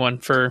be a good one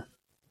for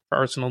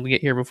Arsenal to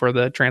get here before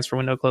the transfer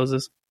window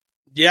closes.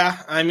 Yeah,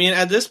 I mean,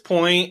 at this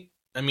point,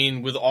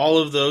 with all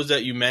of those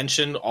that you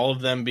mentioned, all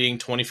of them being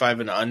 25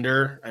 and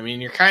under,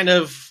 you're kind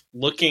of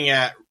looking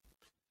at,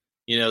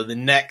 the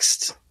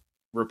next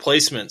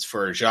replacements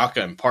for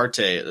Xhaka and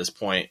Partey at this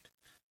point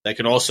that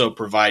can also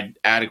provide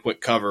adequate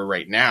cover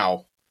right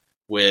now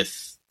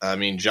with,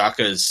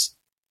 Xhaka's,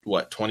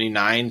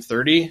 29,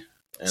 30?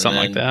 And something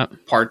like that.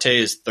 Partey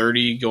is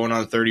 30 going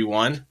on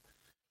 31.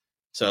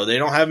 So they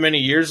don't have many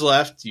years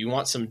left. You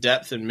want some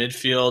depth in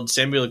midfield.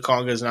 Sambi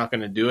Lokonga is not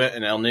going to do it,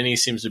 and El Nini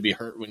seems to be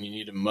hurt when you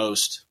need him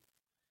most.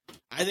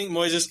 I think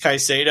Moises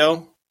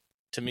Caicedo,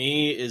 to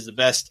me, is the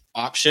best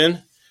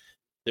option.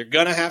 They're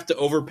going to have to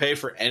overpay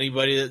for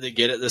anybody that they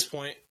get at this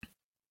point.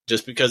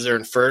 Just because they're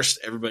in first,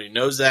 everybody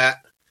knows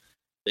that.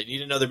 They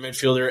need another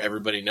midfielder,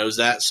 everybody knows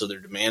that, so their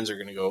demands are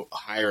going to go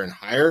higher and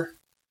higher.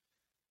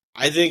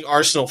 I think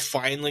Arsenal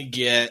finally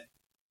get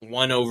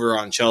one over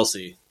on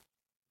Chelsea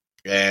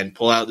and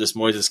pull out this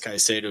Moises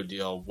Caicedo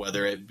deal,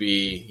 whether it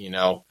be,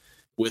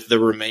 with the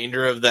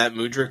remainder of that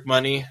Mudryk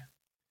money.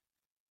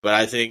 But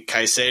I think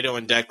Caicedo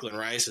and Declan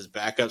Rice as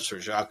backups for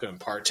Xhaka and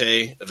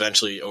Partey,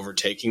 eventually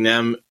overtaking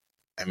them.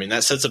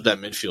 That sets up that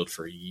midfield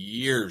for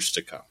years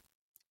to come.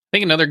 I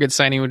think another good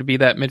signing would be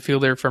that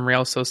midfielder from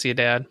Real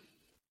Sociedad.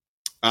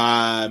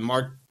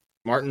 Martin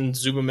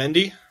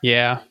Zubamendi?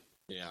 Yeah.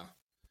 Yeah.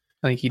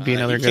 I think he'd be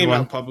another good one. He came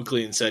out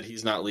publicly and said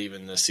he's not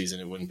leaving this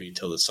season. It wouldn't be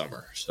until the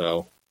summer.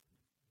 So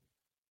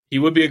he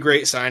would be a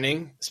great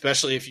signing,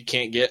 especially if you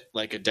can't get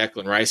like a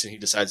Declan Rice and he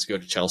decides to go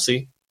to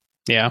Chelsea.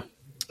 Yeah.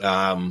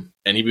 And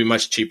he'd be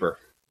much cheaper.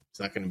 It's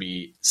not going to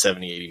be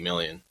 70, 80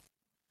 million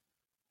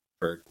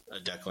for a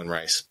Declan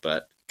Rice.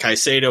 But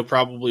Caicedo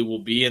probably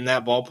will be in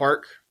that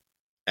ballpark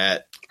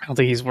at I don't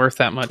think he's worth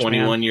that much.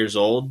 21 years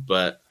old,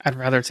 but I'd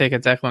rather take a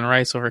Declan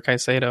Rice over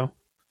Caicedo.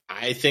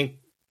 I think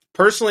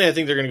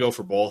they're going to go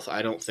for both.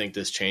 I don't think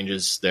this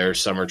changes their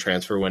summer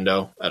transfer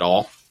window at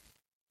all,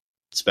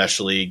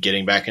 especially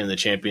getting back into the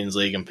Champions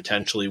League and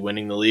potentially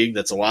winning the league.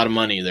 That's a lot of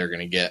money they're going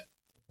to get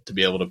to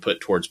be able to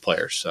put towards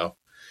players. So,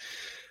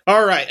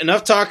 all right,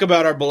 enough talk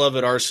about our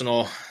beloved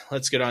Arsenal.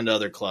 Let's get on to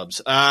other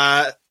clubs.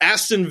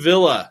 Aston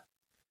Villa.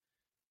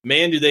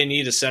 Man, do they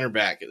need a center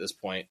back at this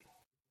point?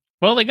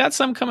 Well, they got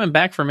some coming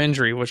back from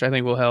injury, which I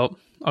think will help.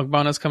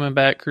 Ogbonna's coming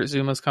back. Kurt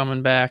Zuma's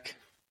coming back.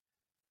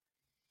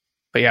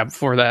 But yeah,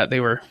 before that, they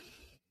were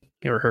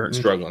hurting.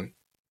 Struggling.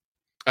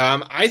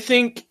 I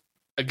think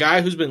a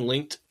guy who's been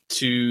linked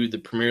to the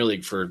Premier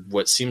League for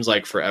what seems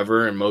like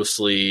forever, and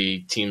mostly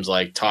teams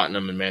like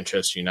Tottenham and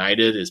Manchester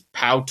United, is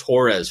Pau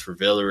Torres for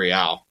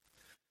Villarreal.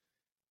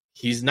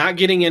 He's not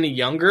getting any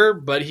younger,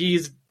 but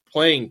he's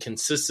playing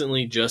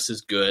consistently just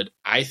as good.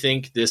 I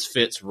think this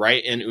fits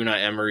right in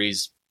Unai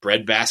Emery's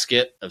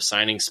breadbasket of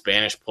signing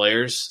Spanish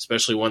players,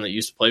 especially one that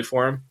used to play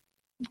for him.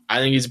 I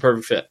think he's a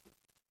perfect fit.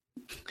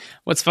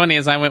 What's funny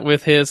is I went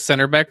with his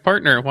center back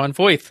partner, Juan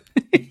Foyth,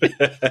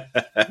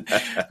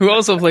 who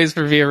also plays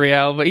for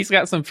Villarreal, but he's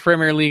got some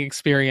Premier League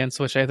experience,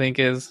 which I think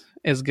is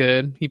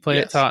good. He played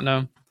at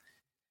Tottenham.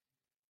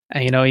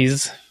 And,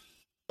 he's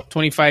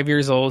 25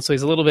 years old, so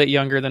he's a little bit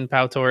younger than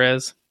Pau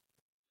Torres.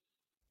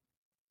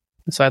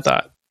 So I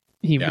thought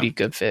he would be a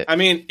good fit.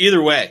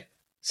 Either way,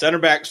 center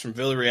backs from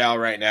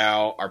Villarreal right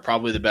now are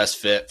probably the best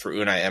fit for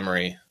Unai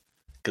Emery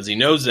because he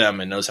knows them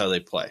and knows how they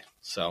play.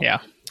 So yeah.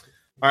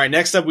 All right,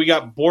 next up we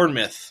got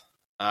Bournemouth.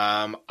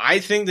 I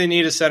think they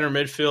need a center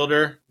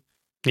midfielder.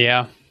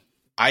 Yeah.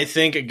 I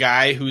think a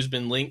guy who's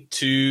been linked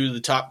to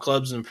the top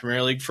clubs in the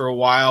Premier League for a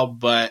while,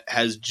 but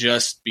has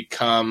just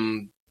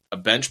become a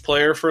bench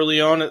player for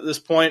Lyon at this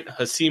point,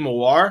 Hassim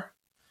Aouar.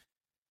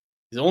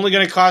 He's only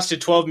going to cost you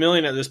 $12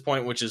 million at this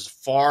point, which is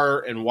far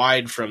and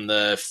wide from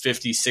the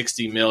 50,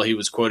 60 mil he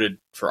was quoted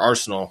for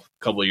Arsenal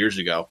a couple of years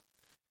ago.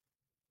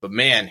 But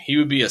man, he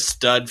would be a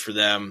stud for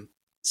them.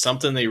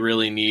 Something they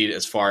really need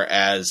as far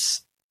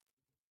as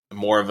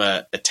more of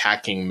a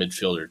attacking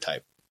midfielder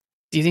type.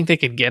 Do you think they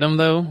could get him,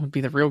 though? Would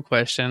be the real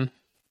question.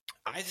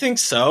 I think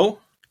so.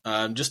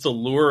 Just the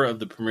lure of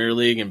the Premier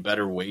League and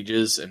better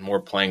wages and more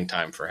playing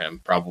time for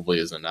him probably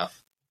is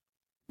enough.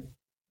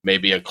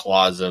 Maybe a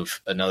clause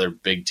of another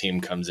big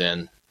team comes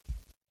in,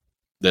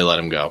 they let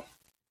him go.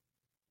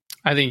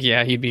 I think,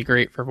 he'd be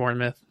great for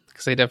Bournemouth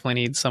because they definitely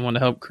need someone to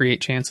help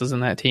create chances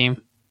in that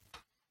team.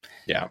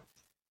 Yeah.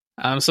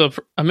 So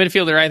a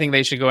midfielder I think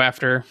they should go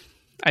after.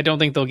 I don't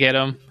think they'll get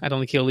him. I don't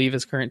think he'll leave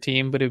his current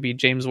team, but it would be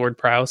James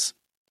Ward-Prowse.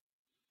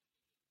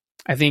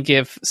 I think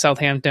if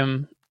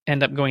Southampton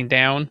end up going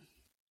down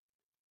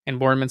and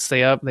Bournemouth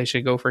stay up, they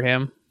should go for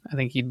him. I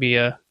think he'd be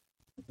a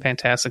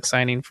fantastic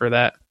signing for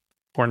that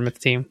Bournemouth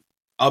team.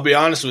 I'll be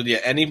honest with you.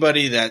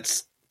 Anybody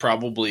that's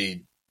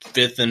probably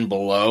fifth and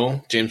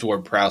below, James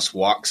Ward-Prowse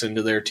walks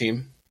into their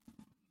team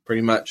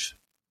pretty much.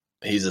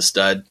 He's a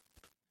stud.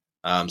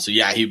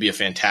 He'd be a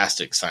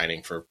fantastic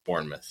signing for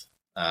Bournemouth.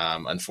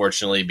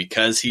 Unfortunately,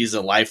 because he's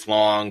a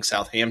lifelong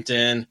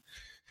Southampton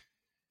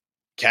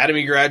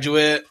Academy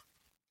graduate.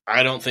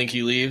 I don't think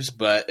he leaves,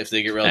 but if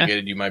they get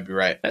relegated, you might be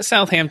right. That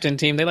Southampton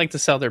team, they like to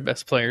sell their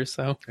best players.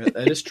 So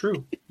That is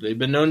true. They've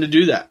been known to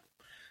do that.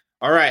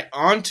 All right,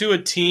 on to a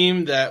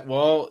team that,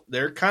 well,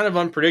 they're kind of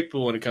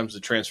unpredictable when it comes to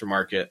transfer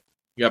market.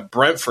 You got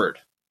Brentford.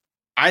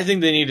 I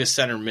think they need a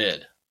center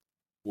mid.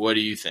 What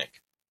do you think?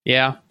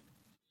 yeah,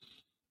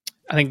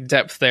 I think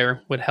depth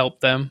there would help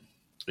them.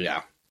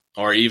 Yeah.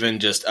 Or even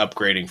just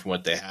upgrading from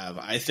what they have.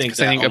 I think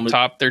up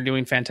top they're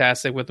doing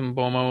fantastic with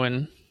Mbomo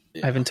and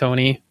Ivan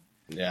Toney.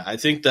 Yeah, I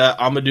think that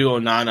Amadou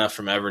Onana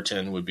from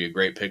Everton would be a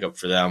great pickup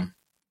for them.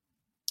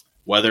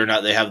 Whether or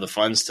not they have the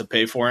funds to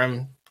pay for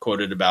him,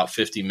 quoted about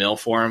 50 mil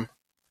for him.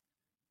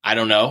 I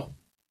don't know.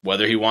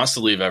 Whether he wants to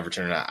leave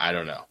Everton or not, I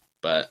don't know.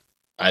 But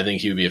I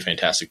think he would be a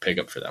fantastic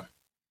pickup for them.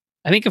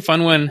 I think a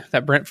fun one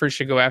that Brentford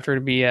should go after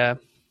would be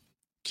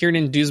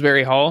Kieran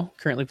Dewsbury Hall,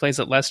 currently plays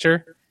at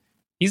Leicester.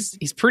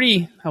 He's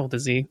pretty, how old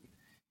is he?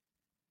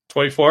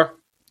 24?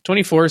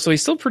 24, so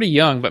he's still pretty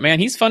young, but man,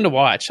 he's fun to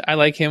watch. I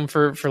like him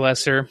for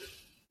Leicester.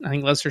 I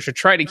think Leicester should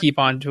try to keep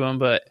on to him,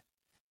 but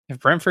if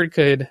Brentford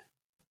could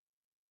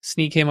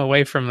sneak him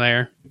away from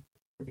there,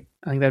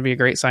 I think that'd be a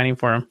great signing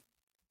for him.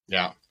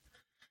 Yeah.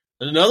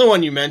 Another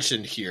one you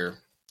mentioned here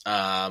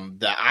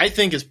that I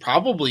think is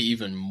probably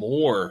even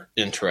more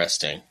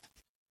interesting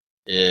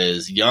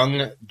is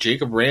young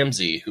Jacob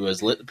Ramsey, who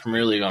has lit the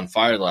Premier League on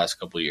fire the last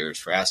couple of years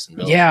for Aston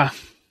Villa. Yeah.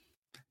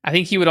 I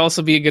think he would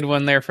also be a good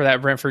one there for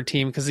that Brentford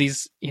team because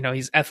he's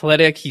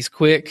athletic, he's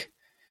quick,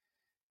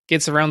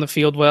 gets around the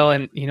field well,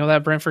 and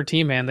that Brentford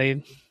team,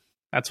 man,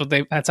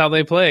 that's how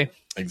they play.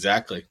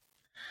 Exactly.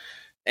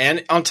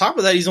 And on top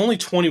of that, he's only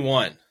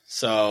 21.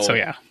 So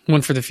yeah,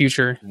 one for the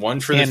future. One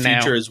for the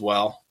future as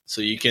well.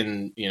 So you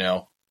can,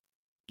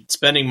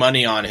 spending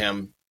money on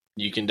him,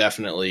 you can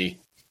definitely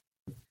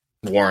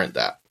warrant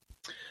that.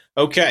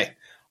 Okay.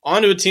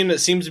 On to a team that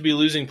seems to be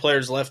losing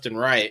players left and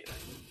right.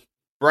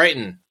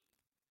 Brighton.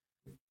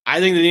 I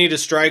think they need a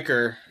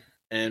striker,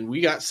 and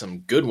we got some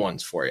good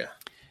ones for you.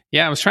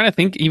 Yeah, I was trying to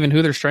think even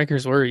who their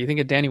strikers were. You think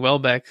of Danny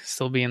Welbeck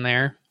still being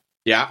there?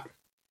 Yeah.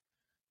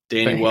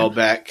 Danny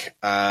Welbeck.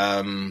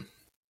 And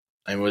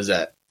what was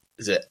that?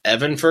 Is it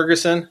Evan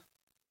Ferguson?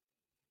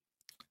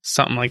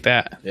 Something like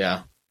that.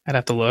 Yeah. I'd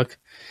have to look.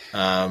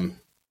 I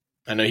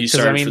know he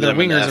started for their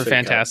them wingers are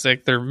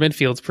fantastic. Their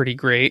midfield's pretty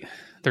great.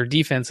 Their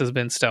defense has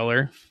been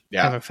stellar.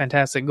 Yeah. They have a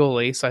fantastic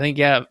goalie. So I think,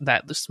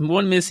 that just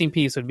one missing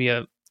piece would be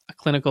a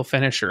clinical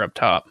finisher up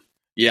top.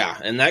 Yeah,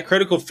 and that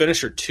critical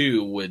finisher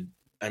too it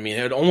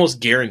would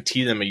almost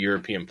guarantee them a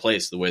European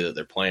place the way that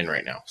they're playing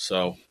right now.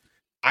 So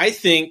I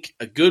think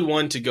a good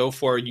one to go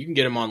for, you can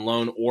get him on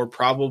loan or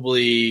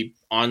probably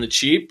on the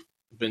cheap.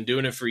 Been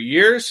doing it for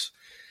years.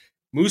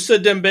 Moussa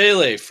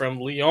Dembele from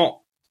Lyon.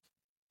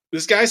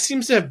 This guy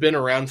seems to have been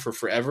around for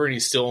forever, and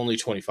he's still only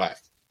 25.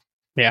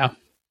 Yeah.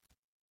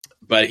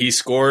 But he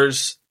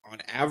scores on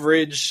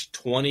average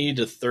 20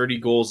 to 30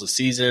 goals a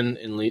season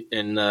in Ligue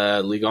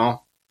 1. I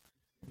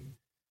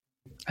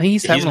think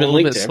he's having a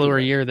little bit slower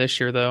year this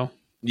year, though.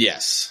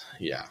 Yes.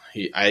 Yeah.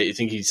 I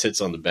think he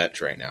sits on the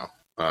bench right now,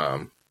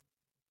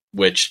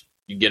 which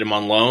you get him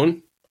on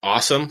loan.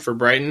 Awesome for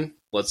Brighton.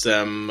 Lets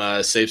them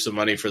save some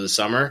money for the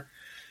summer.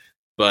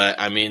 But,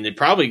 they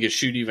probably could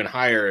shoot even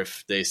higher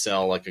if they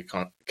sell like a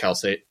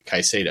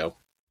Caicedo.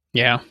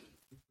 Yeah.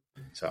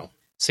 So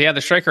yeah,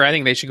 the striker I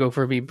think they should go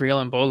for would be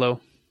Briel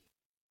Mbolo.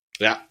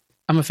 Yeah.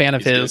 I'm a fan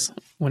of his good.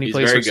 When he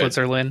plays for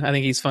Switzerland. I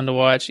think he's fun to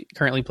watch. He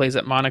currently plays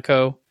at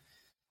Monaco.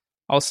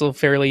 Also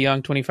fairly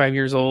young, 25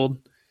 years old.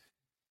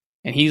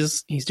 And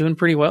he's doing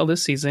pretty well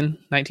this season.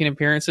 19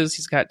 appearances.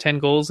 He's got 10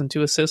 goals and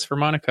 2 assists for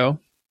Monaco.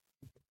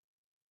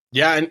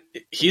 Yeah, and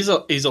he's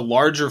a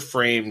larger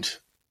framed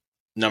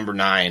number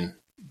 9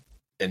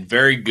 and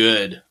very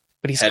good.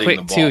 But he's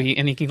quick too.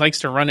 He likes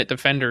to run at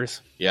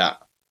defenders. Yeah.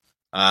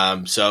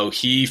 So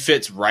he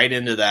fits right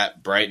into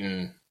that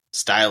Brighton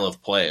style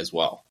of play as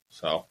well.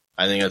 So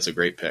I think that's a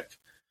great pick.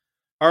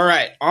 All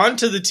right, on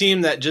to the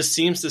team that just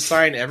seems to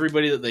sign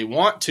everybody that they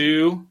want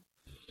to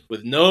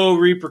with no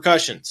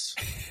repercussions.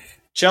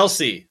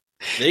 Chelsea.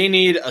 They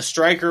need a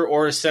striker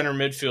or a center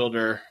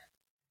midfielder.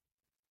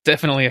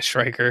 Definitely a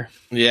striker.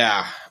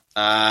 Yeah.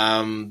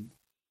 None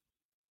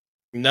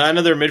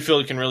of their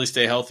midfield can really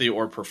stay healthy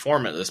or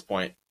perform at this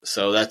point.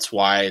 So that's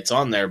why it's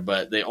on there.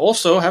 But they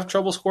also have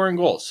trouble scoring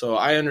goals. So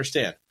I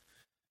understand.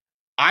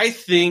 I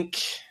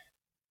think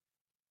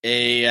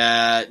a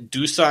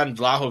Dusan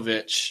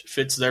Vlahovic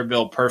fits their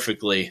bill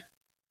perfectly.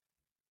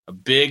 A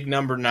big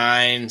number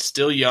 9,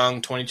 still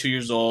young, 22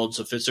 years old,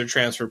 so fits their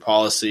transfer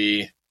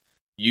policy.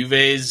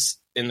 Juve's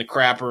in the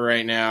crapper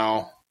right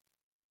now.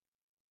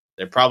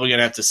 They're probably going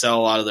to have to sell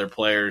a lot of their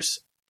players.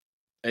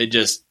 It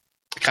just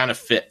kind of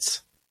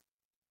fits.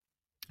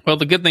 Well,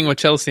 the good thing with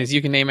Chelsea is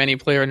you can name any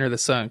player under the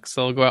sun,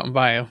 so they'll go out and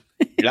buy him.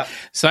 Yep.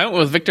 So I went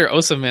with Victor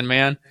Osimhen,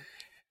 man.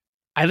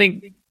 I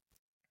think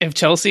if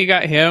Chelsea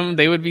got him,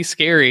 they would be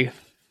scary.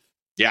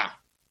 Yeah.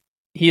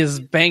 He is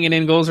banging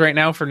in goals right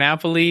now for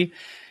Napoli.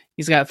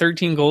 He's got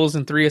 13 goals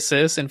and 3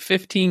 assists in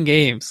 15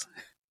 games.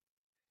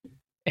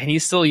 And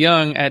he's still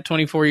young at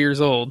 24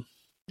 years old.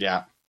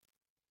 Yeah.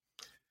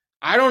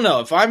 I don't know.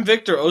 If I'm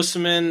Victor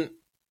Osimhen,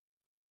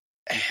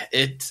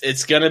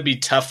 it's going to be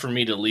tough for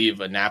me to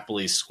leave a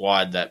Napoli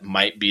squad that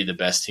might be the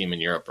best team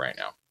in Europe right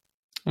now.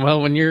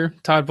 Well, when you're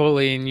Todd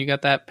Bowley and you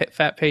got that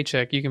fat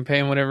paycheck, you can pay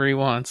him whatever he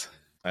wants.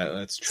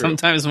 That's true.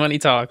 Sometimes money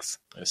talks.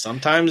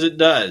 Sometimes it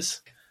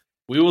does.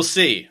 We will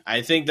see.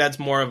 I think that's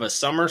more of a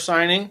summer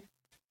signing.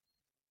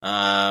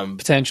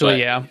 Potentially,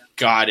 yeah.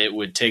 God, it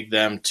would take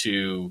them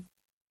to.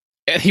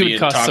 He would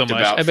cost so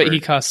much. I bet he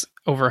costs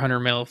over 100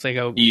 mil if they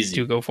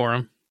go for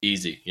him.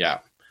 Easy, yeah.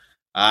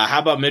 How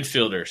about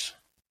midfielders?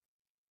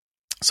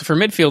 So for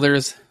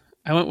midfielders,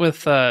 I went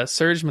with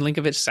Serge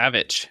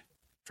Milinkovic-Savic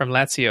from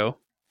Lazio.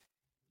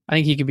 I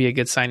think he could be a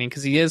good signing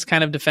because he is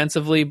kind of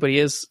defensively, but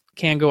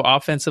can go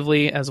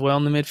offensively as well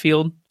in the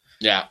midfield.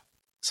 Yeah.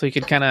 So he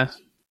could kind of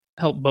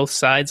help both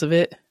sides of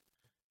it.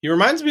 He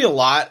reminds me a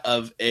lot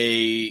of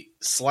a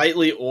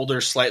slightly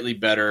older, slightly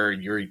better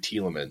Yuri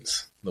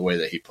Tielemans, the way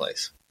that he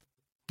plays.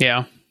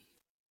 Yeah.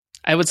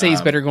 I would say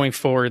he's better going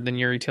forward than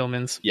Yuri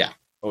Tielemans. Yeah.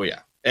 Oh,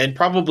 yeah. And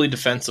probably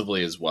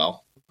defensively as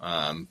well.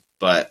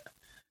 But,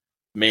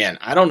 man,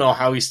 I don't know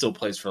how he still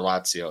plays for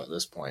Lazio at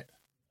this point.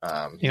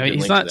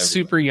 He's not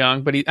super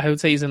young, but I would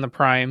say he's in the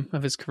prime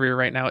of his career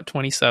right now at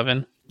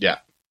 27. Yeah.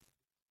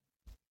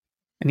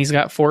 And he's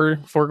got four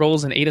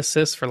goals and 8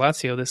 assists for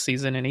Lazio this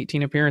season in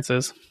 18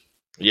 appearances.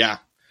 Yeah.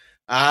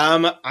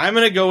 I'm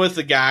going to go with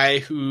the guy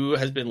who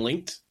has been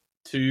linked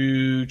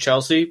to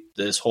Chelsea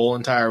this whole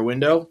entire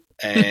window.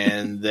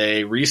 And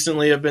they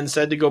recently have been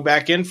said to go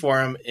back in for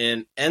him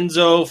in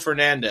Enzo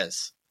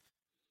Fernandez.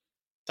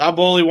 Todd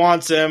Bowley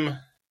wants him.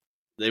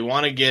 They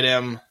want to get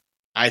him.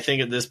 I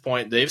think at this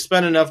point, they've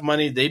spent enough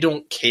money. They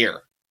don't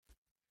care.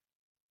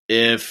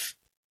 If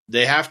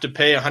they have to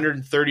pay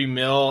 130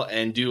 mil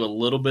and do a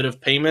little bit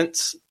of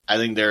payments, I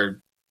think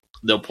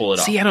they'll pull it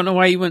off. See, I don't know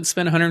why you wouldn't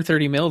spend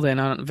 130 mil then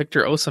on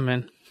Victor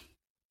Osimhen.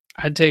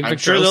 I'd take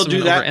Victor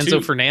Osimhen over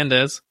Enzo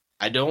Fernandez.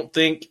 I don't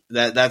think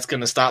that's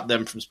going to stop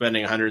them from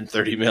spending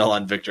 130 mil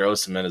on Victor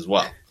Osimhen as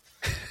well.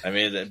 I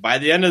mean, by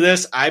the end of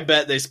this, I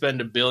bet they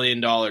spend $1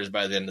 billion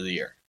by the end of the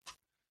year.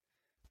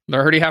 They're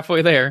already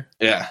halfway there.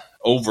 Yeah,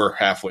 over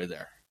halfway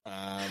there.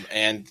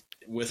 And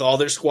with all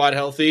their squad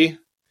healthy,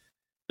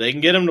 they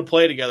can get them to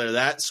play together.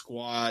 That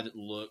squad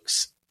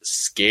looks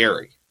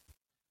scary.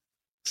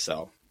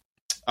 So,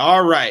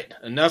 all right,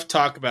 enough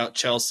talk about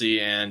Chelsea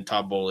and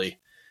Todd Bowley.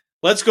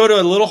 Let's go to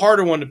a little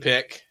harder one to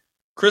pick.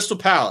 Crystal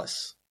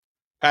Palace.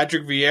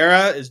 Patrick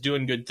Vieira is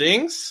doing good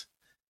things.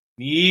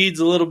 Needs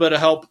a little bit of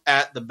help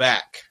at the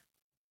back.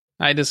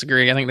 I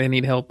disagree. I think they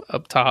need help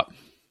up top.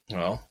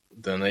 Well,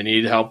 then they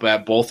need help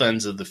at both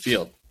ends of the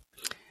field.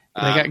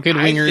 They got good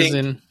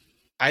wingers,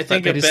 I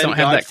think they just don't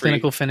have that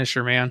clinical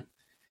finisher, man.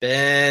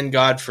 Ben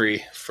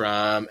Godfrey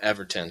from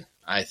Everton,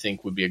 I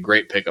think, would be a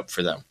great pickup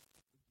for them.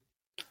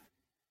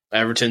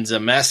 Everton's a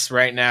mess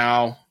right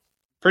now.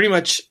 Pretty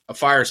much a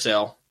fire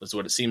sale is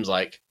what it seems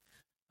like.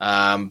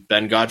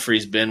 Ben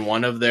Godfrey's been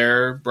one of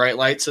their bright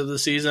lights of the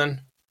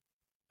season.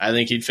 I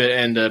think he'd fit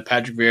into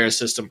Patrick Vieira's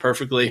system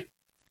perfectly.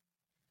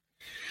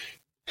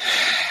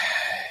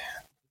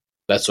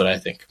 That's what I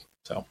think.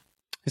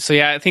 So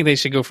yeah, I think they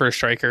should go for a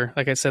striker.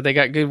 Like I said, they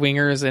got good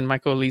wingers in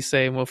Michael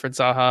Olise and Wilfried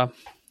Zaha,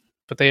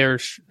 but they are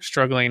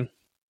struggling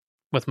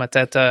with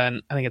Mateta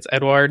and I think it's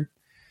Edouard.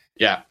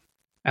 Yeah.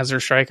 As their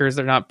strikers,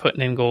 they're not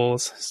putting in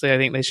goals. So I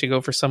think they should go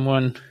for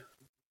someone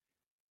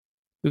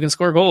who can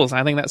score goals.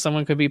 I think that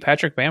someone could be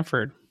Patrick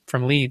Bamford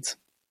from Leeds.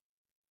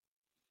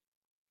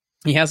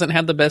 He hasn't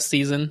had the best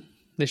season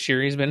this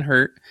year. He's been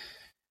hurt.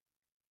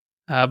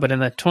 But in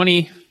the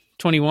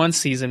 2021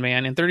 season,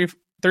 man, in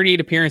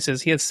 38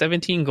 appearances, he had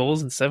 17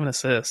 goals and 7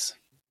 assists.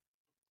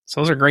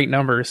 So those are great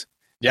numbers.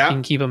 Yeah. You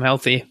can keep him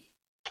healthy.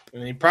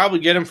 And you probably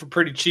get him for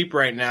pretty cheap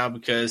right now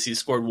because he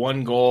scored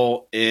 1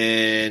 goal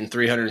in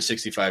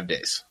 365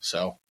 days.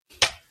 So,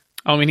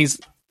 I mean, he's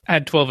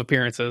had 12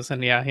 appearances,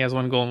 and yeah, he has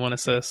 1 goal and 1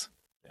 assist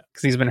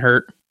because he's been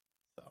hurt.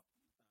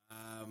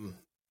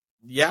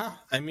 Yeah,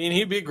 I mean,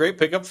 he'd be a great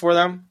pickup for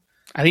them.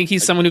 I think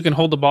he's someone who can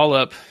hold the ball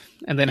up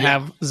and then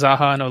have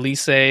Zaha and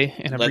Olise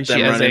and Abrici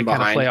Eze kind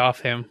of play off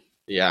him.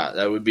 Yeah,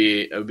 that would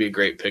be a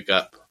great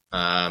pickup.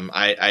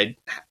 I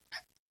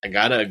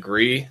gotta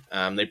agree.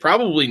 They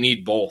probably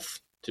need both,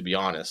 to be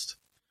honest.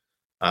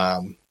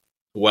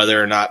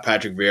 Whether or not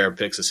Patrick Vieira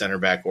picks a center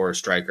back or a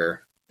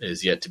striker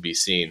is yet to be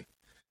seen.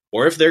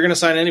 Or if they're going to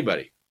sign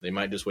anybody, they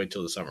might just wait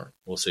till the summer.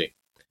 We'll see.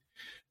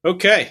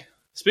 Okay,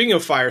 speaking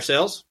of fire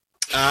sales,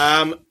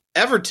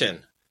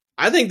 Everton.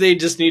 I think they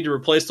just need to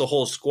replace the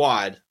whole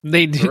squad.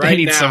 They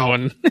need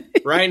someone.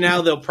 Right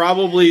now, they'll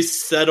probably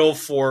settle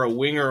for a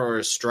winger or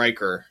a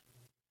striker.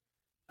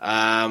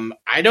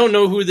 I don't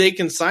know who they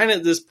can sign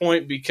at this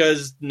point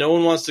because no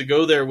one wants to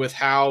go there with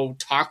how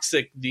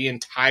toxic the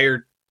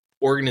entire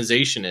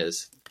organization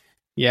is.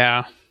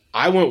 Yeah.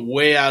 I went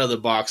way out of the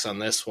box on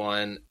this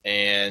one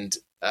and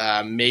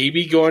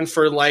maybe going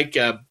for like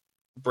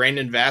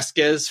Brandon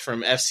Vasquez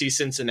from FC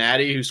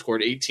Cincinnati, who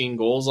scored 18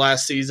 goals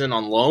last season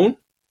on loan.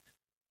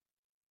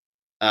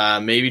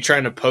 Maybe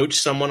trying to poach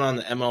someone on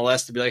the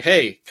MLS to be like,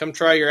 hey, come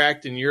try your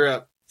act in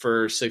Europe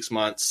for 6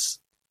 months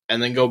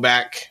and then go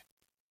back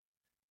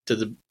to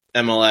the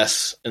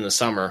MLS in the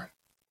summer.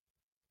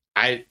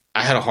 I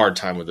had a hard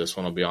time with this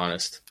one, I'll be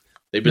honest.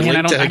 They've been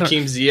linked to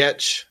Hakeem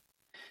Ziyech.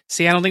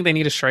 See, I don't think they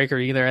need a striker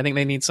either. I think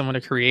they need someone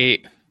to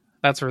create.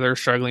 That's where they're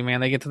struggling, man.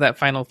 They get to that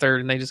final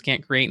third and they just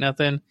can't create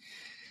nothing.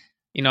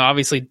 You know,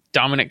 obviously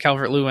Dominic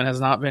Calvert-Lewin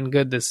has not been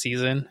good this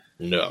season.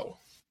 No.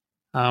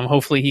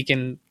 Hopefully he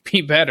can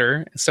be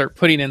better and start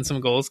putting in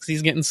some goals because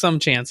he's getting some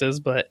chances,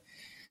 but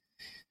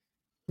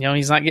you know,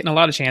 he's not getting a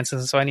lot of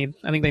chances. So I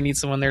think they need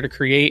someone there to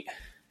create.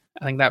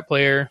 I think that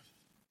player,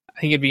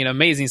 I think it'd be an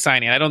amazing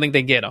signing. I don't think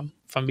they get him,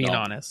 if I'm being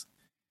honest.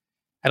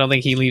 I don't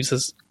think he leaves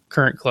his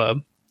current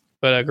club,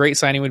 but a great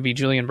signing would be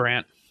Julian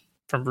Brandt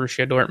from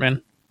Borussia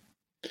Dortmund.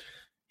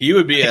 He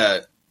would be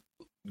a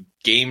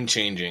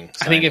game-changing.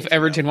 I think if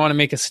Everton want to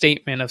make a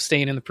statement of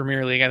staying in the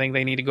Premier League, I think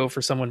they need to go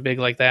for someone big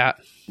like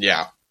that.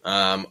 Yeah.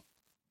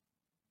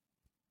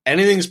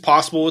 Anything's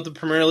possible with the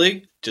Premier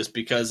League just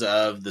because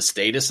of the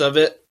status of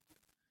it.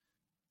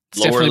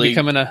 It's definitely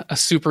becoming a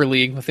super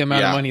league with the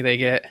amount of money they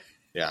get.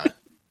 Yeah.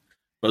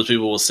 Most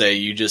people will say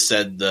you just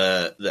said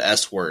the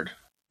S word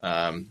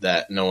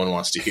that no one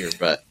wants to hear,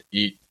 but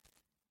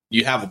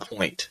you have a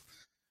point.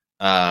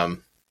 I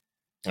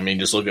mean,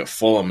 just look at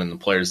Fulham and the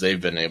players they've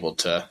been able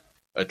to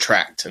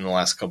attract in the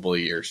last couple of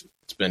years.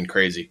 It's been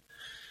crazy.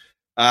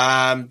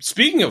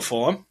 Speaking of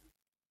Fulham,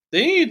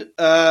 they need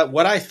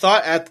what I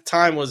thought at the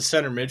time was a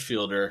center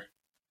midfielder.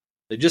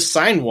 They just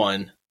signed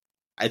one.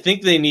 I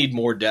think they need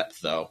more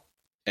depth, though,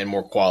 and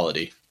more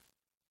quality.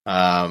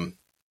 I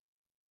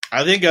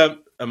think a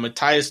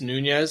Matheus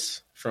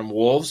Nunes from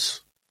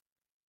Wolves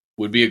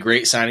would be a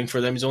great signing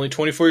for them. He's only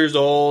 24 years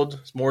old.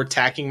 He's more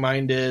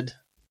attacking-minded.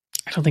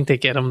 I don't think they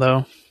get him,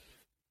 though.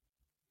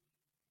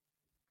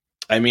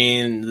 I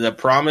mean, the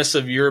promise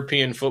of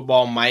European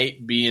football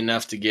might be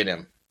enough to get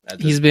him.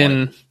 He's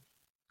been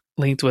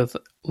linked with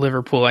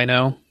Liverpool, I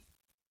know.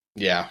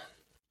 Yeah.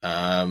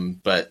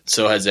 But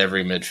so has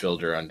every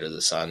midfielder under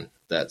the sun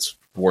that's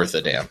worth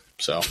a damn.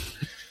 So,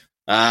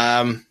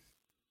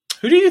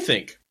 who do you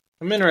think?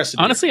 I'm interested.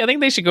 Honestly, I think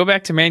they should go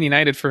back to Man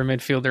United for a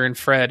midfielder and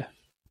Fred.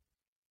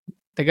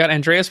 They got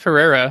Andreas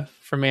Pereira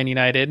from Man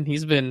United.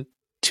 He's been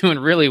doing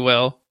really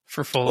well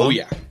for Fulham. Oh,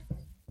 yeah.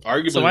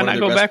 Arguably, so why not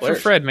go back for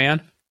Fred,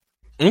 man?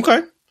 Okay.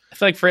 I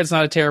feel like Fred's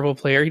not a terrible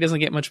player. He doesn't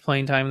get much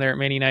playing time there at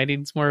Man United.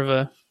 He's more of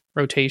a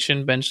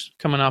rotation bench,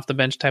 coming off the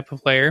bench type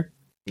of player.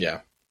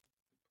 Yeah.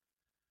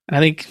 And I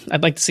think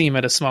I'd like to see him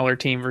at a smaller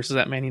team versus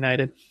at Man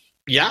United.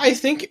 Yeah, I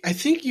think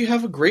you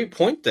have a great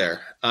point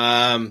there.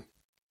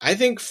 I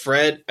think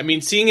Fred, I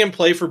mean, seeing him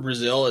play for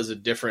Brazil is a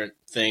different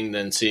thing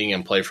than seeing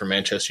him play for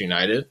Manchester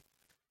United.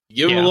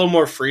 You give him a little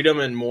more freedom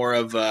and more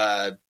of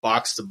a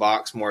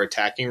box-to-box, more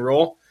attacking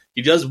role.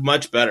 He does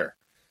much better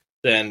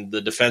than the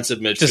defensive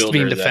midfielder. Just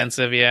being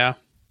defensive, yeah.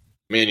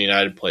 Man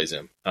United plays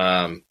him.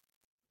 I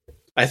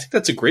think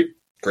that's a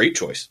great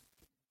choice,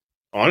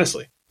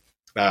 honestly.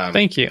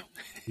 Thank you.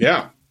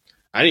 Yeah.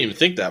 I didn't even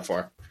think that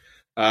far.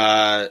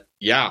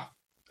 Yeah.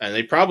 And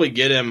they probably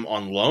get him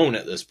on loan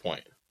at this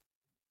point,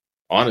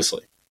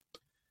 honestly.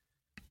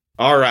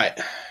 All right.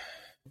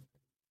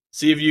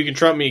 See if you can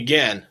trump me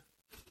again.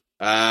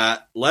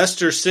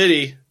 Leicester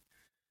City,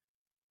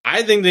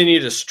 I think they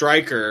need a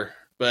striker,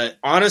 but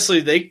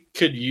honestly, they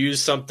could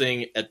use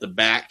something at the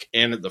back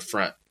and at the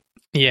front.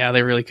 Yeah,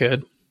 they really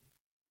could.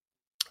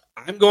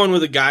 I'm going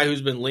with a guy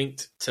who's been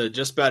linked to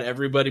just about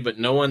everybody, but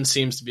no one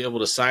seems to be able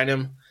to sign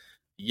him.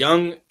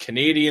 Young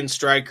Canadian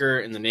striker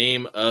in the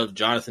name of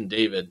Jonathan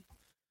David.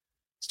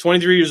 He's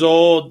 23 years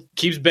old,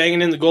 keeps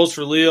banging in the goals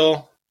for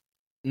Lille.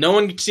 No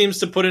one seems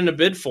to put in a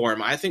bid for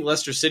him. I think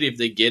Leicester City, if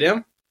they get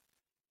him,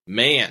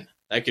 man,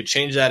 that could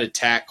change that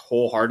attack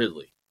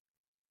wholeheartedly.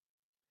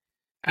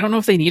 I don't know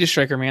if they need a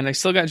striker, man. They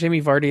still got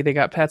Jamie Vardy. They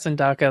got Patson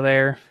Daka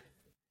there.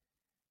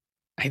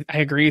 I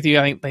agree with you.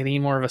 I think they need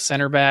more of a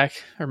center back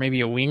or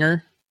maybe a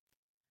winger.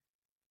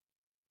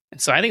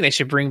 And so I think they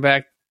should bring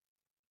back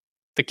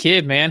the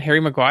kid, man, Harry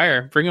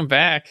Maguire. Bring him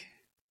back.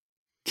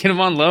 Get him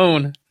on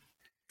loan.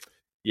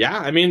 Yeah,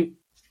 I mean,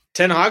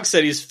 Ten Hag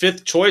said he's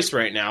fifth choice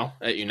right now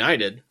at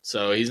United,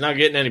 so he's not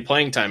getting any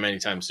playing time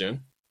anytime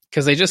soon.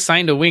 Because they just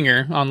signed a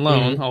winger on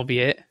loan,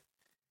 albeit,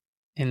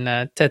 in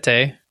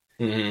Tete.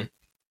 Mm-hmm.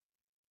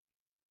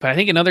 But I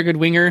think another good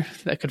winger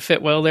that could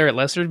fit well there at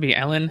Leicester would be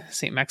Alan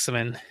St.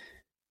 Maximin.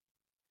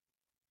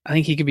 I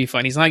think he could be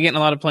fun. He's not getting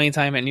a lot of playing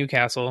time at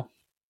Newcastle.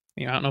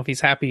 I don't know if he's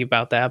happy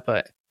about that,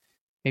 but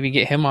maybe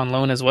get him on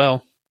loan as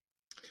well.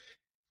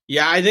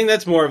 Yeah, I think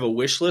that's more of a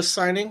wish list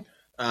signing.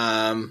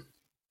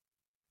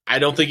 I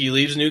don't think he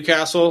leaves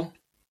Newcastle,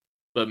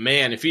 but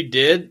man, if he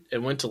did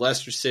and went to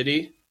Leicester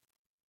City,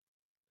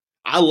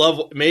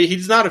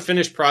 he's not a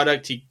finished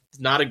product. He's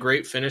not a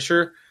great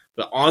finisher,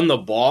 but on the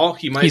ball,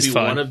 he might be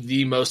one of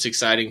the most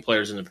exciting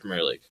players in the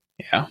Premier League.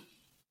 Yeah.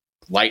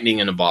 Lightning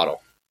in a bottle.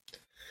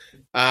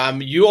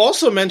 You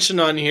also mentioned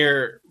on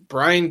here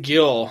Brian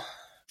Gill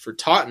for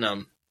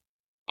Tottenham.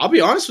 I'll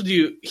be honest with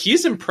you,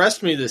 he's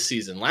impressed me this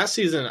season. Last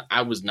season,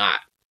 I was not.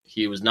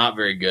 He was not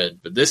very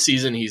good. But this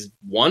season, he's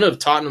one of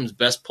Tottenham's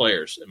best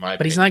players, in my opinion.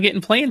 But he's not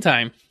getting playing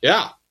time.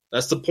 Yeah.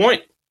 That's the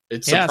point.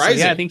 It's Yeah,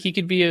 surprising. so I think he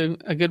could be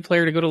a good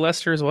player to go to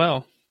Leicester as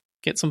well.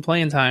 Get some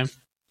playing time.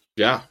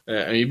 Yeah,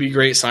 he'd be a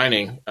great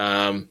signing.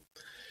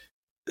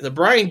 The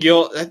Brian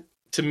Gill, that,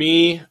 to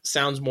me,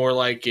 sounds more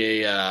like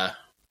a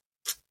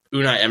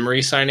Unai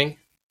Emery signing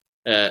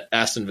at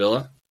Aston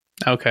Villa.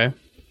 Okay.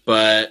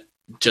 But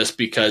just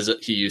because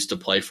he used to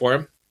play for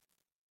him.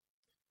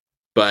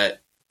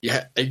 But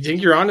yeah, I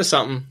think you're onto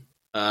something.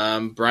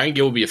 Brian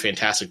Gill will be a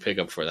fantastic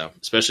pickup for them,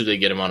 especially if they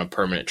get him on a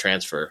permanent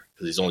transfer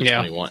because he's only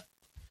 21.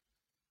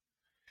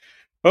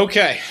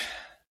 Okay.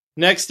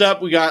 Next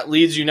up, we got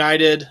Leeds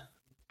United.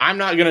 I'm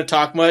not going to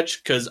talk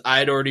much because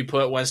I'd already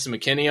put Winston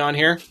McKennie on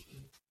here.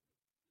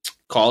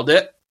 Called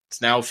it.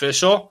 It's now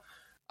official.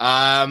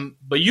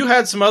 But you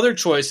had some other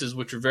choices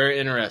which were very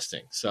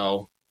interesting.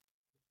 So,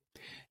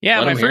 yeah,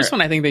 my first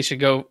one I think they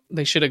should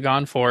have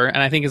gone for,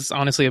 and I think it's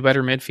honestly a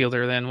better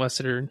midfielder than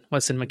Weston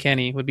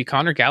McKennie, would be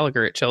Conor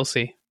Gallagher at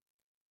Chelsea.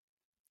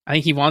 I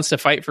think he wants to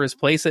fight for his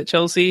place at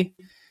Chelsea,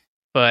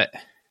 but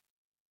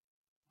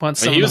once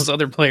some of those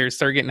other players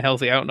start getting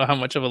healthy, I don't know how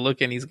much of a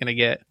look in he's going to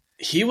get.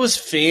 He was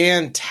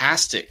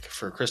fantastic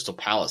for Crystal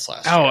Palace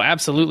last year. Oh,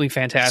 absolutely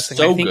fantastic.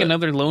 So I think good.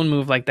 Another loan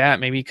move like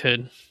that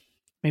could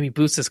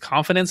boost his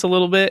confidence a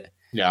little bit.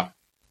 Yeah.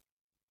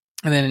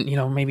 And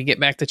then, maybe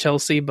get back to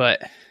Chelsea.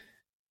 But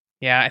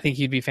yeah, I think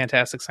he'd be a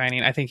fantastic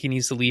signing. I think he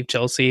needs to leave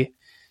Chelsea.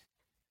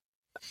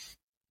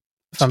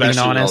 If I'm being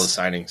honest. With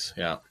all the signings,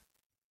 yeah.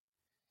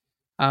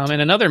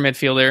 And another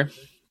midfielder,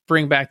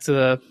 bring back to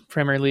the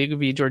Premier League, would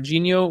be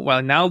Jorginho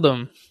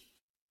Wijnaldum.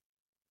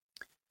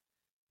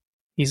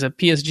 He's a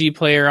PSG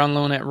player on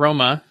loan at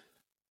Roma,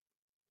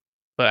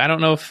 but I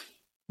don't know if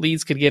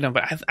Leeds could get him.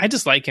 But I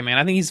just like him, man.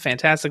 I think he's a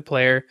fantastic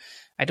player.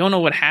 I don't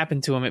know what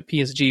happened to him at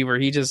PSG where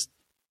he just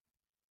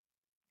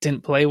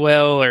didn't play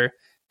well or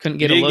couldn't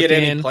get a look in.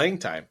 Any playing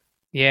time.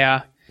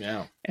 Yeah.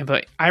 Yeah.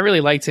 But I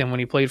really liked him when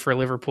he played for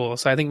Liverpool,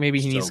 so I think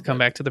maybe he needs to come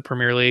back to the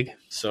Premier League.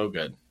 So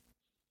good.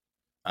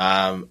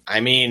 I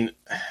mean,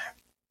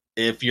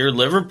 if you're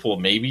Liverpool,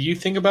 maybe you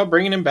think about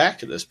bringing him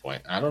back at this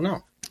point. I don't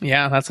know.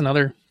 Yeah, that's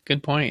another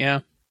good point,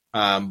 yeah.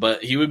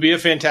 But he would be a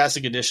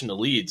fantastic addition to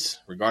Leeds,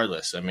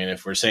 regardless. I mean,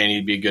 if we're saying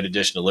he'd be a good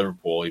addition to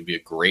Liverpool, he'd be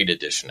a great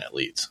addition at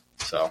Leeds.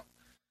 So,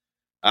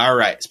 all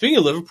right. Speaking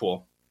of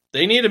Liverpool,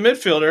 they need a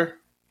midfielder,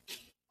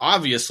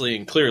 obviously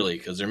and clearly,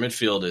 because their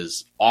midfield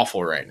is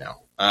awful right now.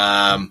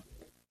 I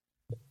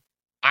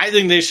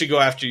think they should go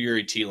after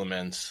Yuri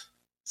Tielemans.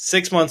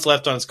 6 months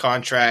left on his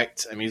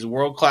contract. I mean, he's a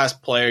world-class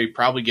player. You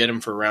probably get him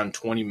for around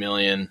 $20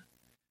 million.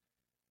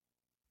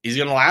 He's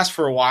going to last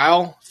for a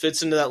while,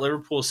 fits into that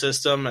Liverpool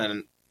system,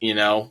 and,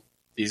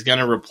 he's going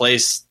to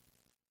replace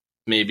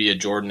maybe a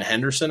Jordan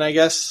Henderson, I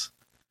guess.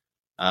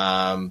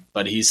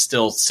 But he's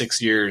still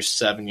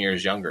 7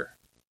 years younger.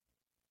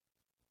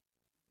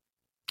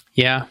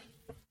 Yeah.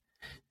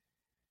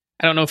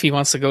 I don't know if he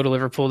wants to go to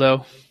Liverpool,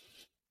 though.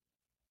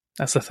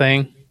 That's the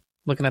thing.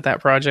 Looking at that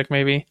project,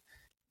 maybe.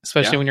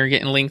 Especially when you're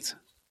getting linked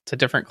to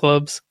different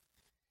clubs.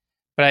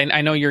 But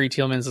I know Yuri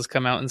Tielemans has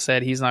come out and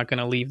said he's not going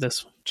to leave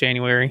this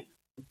January.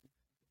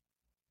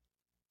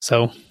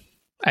 So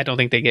I don't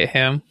think they get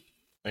him.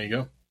 There you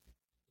go.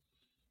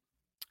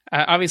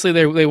 Obviously,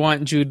 they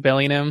want Jude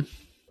Bellingham.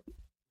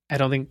 I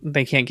don't think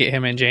they can't get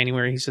him in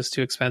January. He's just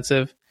too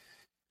expensive.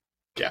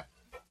 Yeah.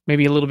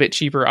 Maybe a little bit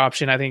cheaper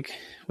option, I think,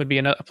 would be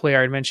a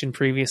player I'd mentioned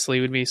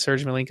previously, would be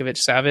Serge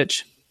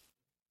Milinkovic-Savic.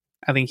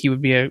 I think he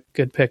would be a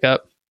good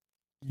pickup.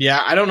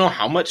 Yeah, I don't know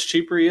how much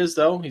cheaper he is,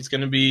 though. He's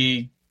going to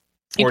be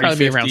 40, he'd probably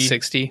 50, be around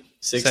 60,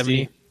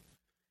 70.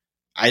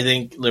 I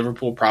think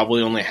Liverpool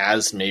probably only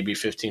has maybe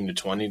 15 to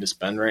 20 to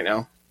spend right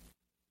now,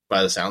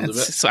 by the sounds of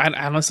it. So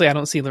honestly, I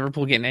don't see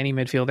Liverpool getting any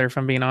midfielder, if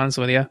I'm being honest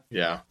with you.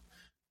 Yeah.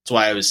 That's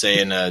why I was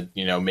saying,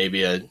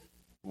 maybe a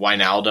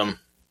Wijnaldum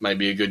might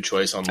be a good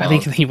choice on loan. I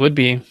think he would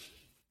be.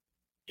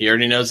 He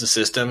already knows the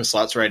system,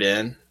 slots right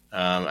in.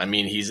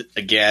 He's,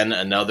 again,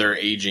 another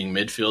aging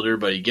midfielder,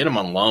 but you get him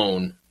on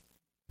loan.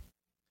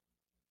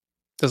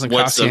 Doesn't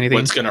cost you anything.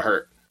 What's going to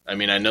hurt? I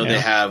mean, I know they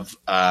have,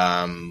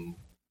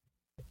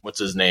 what's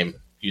his name?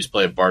 He used to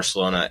play at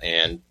Barcelona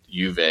and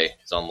Juve.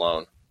 He's on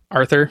loan.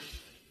 Arthur.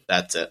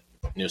 That's it.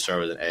 New start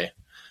with an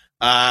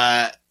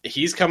A.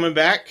 He's coming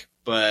back,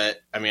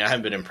 but, I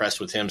haven't been impressed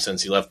with him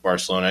since he left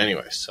Barcelona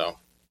anyway, so.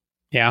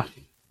 Yeah.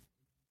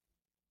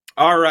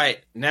 All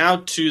right. Now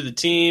to the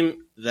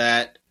team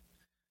that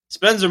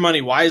spends their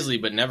money wisely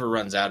but never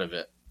runs out of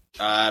it.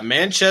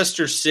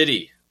 Manchester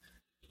City.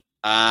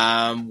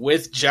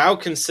 With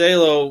João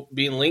Cancelo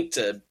being linked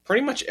to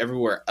pretty much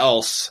everywhere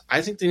else,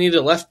 I think they need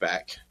a left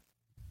back.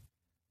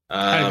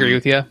 I agree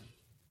with you.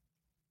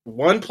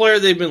 One player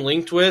they've been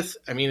linked with,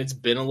 it's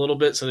been a little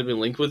bit since they've been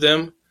linked with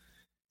him.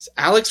 It's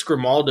Alex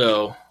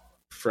Grimaldo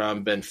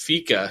from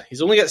Benfica.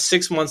 He's only got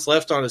 6 months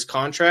left on his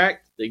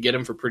contract. They get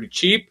him for pretty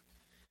cheap.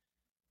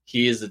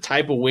 He is the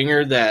type of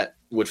winger that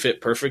would fit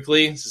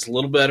perfectly. He's a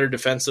little better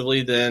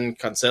defensively than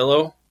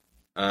Cancelo.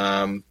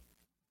 I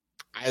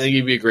think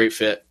he'd be a great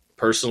fit,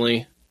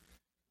 personally,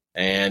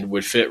 and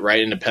would fit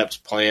right into Pep's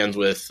plans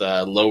with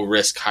low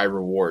risk, high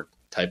reward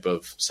type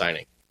of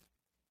signing.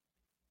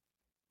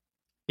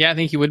 Yeah, I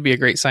think he would be a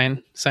great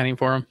signing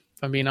for him,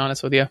 if I'm being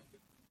honest with you.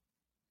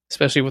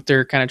 Especially with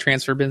their kind of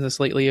transfer business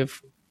lately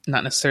of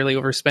not necessarily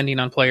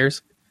overspending on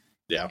players.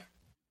 Yeah.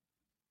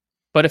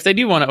 But if they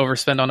do want to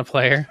overspend on a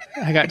player,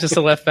 I got just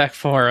a left back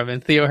for him,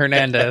 and Theo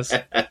Hernandez.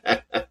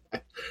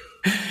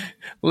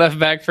 Left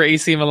back for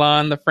AC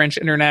Milan, the French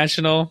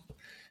international.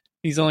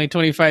 He's only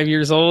 25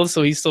 years old,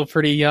 so he's still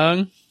pretty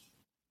young.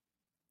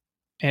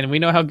 And we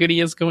know how good he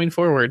is going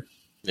forward.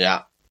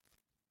 Yeah.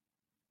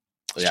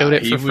 Showed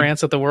it for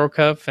France at the World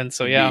Cup, and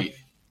so yeah.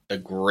 A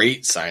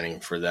great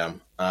signing for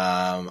them.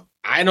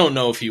 I don't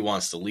know if he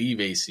wants to leave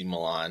AC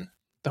Milan.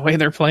 The way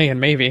they're playing,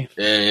 maybe.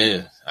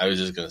 Yeah, I was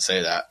just going to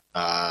say that.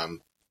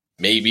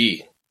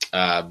 Maybe.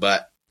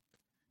 But,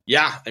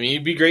 yeah, I mean,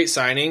 he'd be a great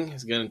signing.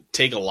 It's going to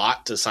take a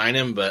lot to sign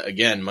him. But,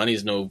 again,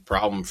 money's no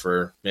problem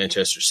for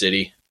Manchester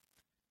City.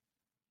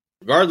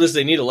 Regardless,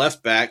 they need a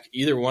left back.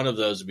 Either one of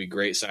those would be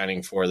great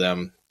signing for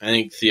them. I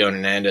think Theo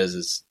Hernandez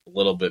is a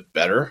little bit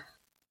better,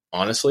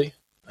 honestly.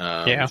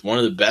 Yeah. One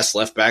of the best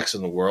left backs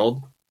in the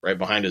world, right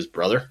behind his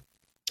brother.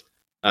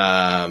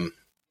 Yeah,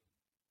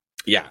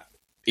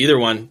 either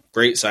one,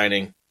 great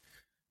signing.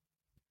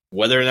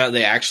 Whether or not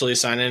they actually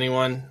sign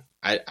anyone,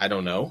 I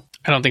don't know.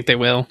 I don't think they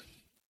will.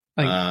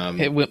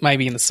 It might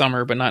be in the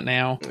summer, but not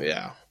now.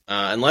 Yeah,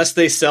 unless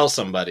they sell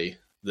somebody,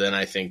 then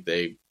I think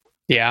they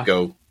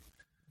go.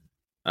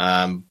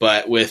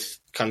 But with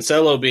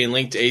Cancelo being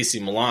linked to AC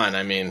Milan,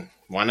 I mean,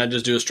 why not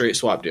just do a straight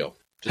swap deal?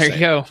 There you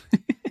go.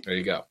 There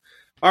you go.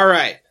 All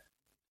right,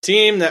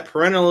 team that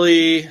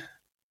perennially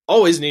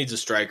always needs a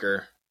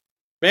striker.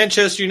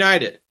 Manchester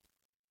United.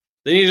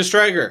 They need a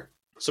striker.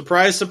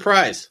 Surprise,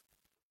 surprise.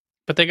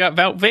 But they got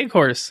Wout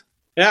Weghorst.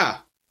 Yeah.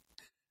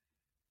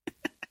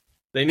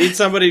 They need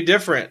somebody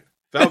different.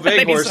 Wout Weghorst.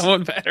 They need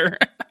someone better.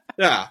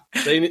 Yeah.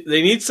 They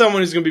need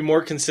someone who's going to be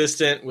more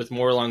consistent with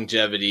more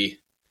longevity.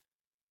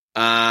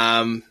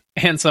 And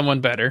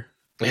someone better.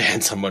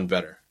 And someone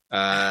better.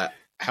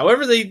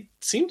 However, they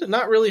seem to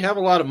not really have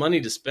a lot of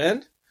money to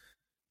spend.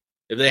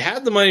 If they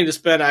had the money to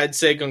spend, I'd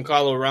say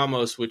Goncalo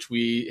Ramos, which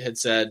we had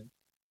said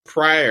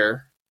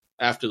prior,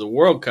 after the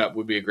World Cup,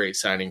 would be a great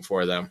signing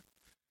for them.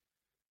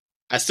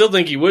 I still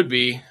think he would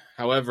be.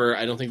 However,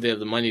 I don't think they have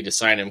the money to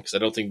sign him because I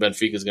don't think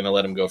Benfica is going to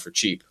let him go for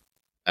cheap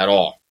at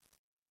all.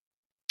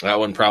 That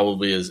one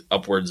probably is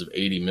upwards of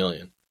 80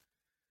 million.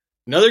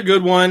 Another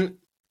good one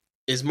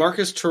is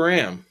Marcus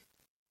Thuram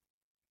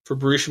for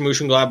Borussia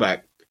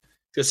Mönchengladbach.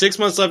 He's got 6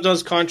 months left on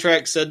his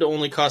contract, said to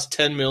only cost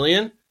 10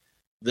 million.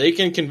 They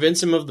can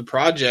convince him of the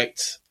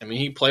project. I mean,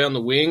 he play on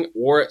the wing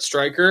or at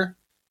striker.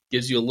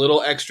 Gives you a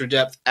little extra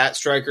depth at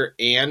striker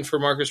and for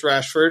Marcus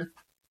Rashford.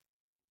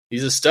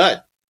 He's a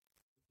stud.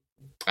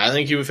 I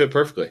think he would fit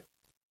perfectly.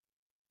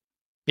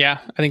 Yeah,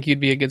 I think he'd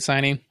be a good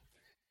signing.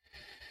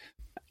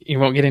 You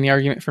won't get any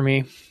argument from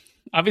me.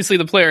 Obviously,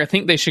 the player I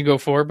think they should go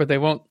for, but they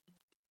won't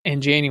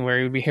in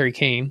January, would be Harry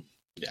Kane.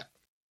 Yeah.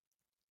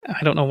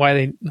 I don't know why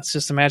they... That's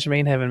just a match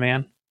made in heaven,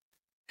 man.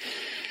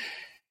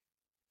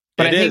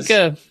 But I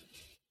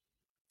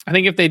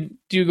think if they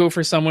do go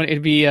for someone,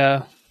 it'd be...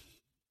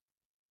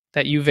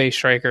 that Juve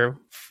striker,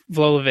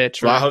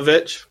 Vlahovic.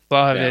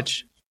 Yeah.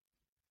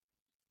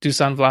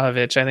 Dusan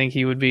Vlahovic. I think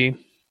he would be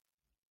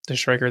the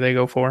striker they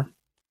go for.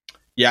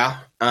 Yeah.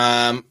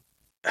 For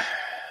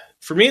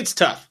me, it's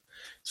tough.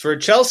 For a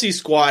Chelsea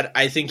squad,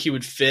 I think he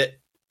would fit.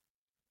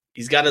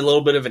 He's got a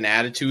little bit of an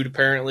attitude,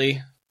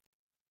 apparently.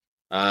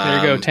 There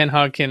you go. Ten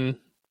Hag can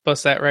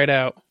bust that right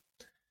out.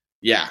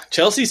 Yeah.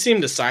 Chelsea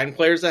seem to sign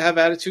players that have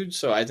attitude,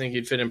 so I think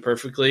he'd fit in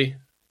perfectly.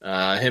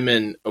 Him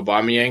and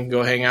Aubameyang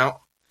go hang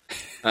out.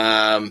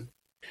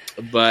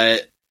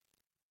 But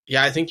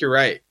yeah, I think you're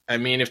right. I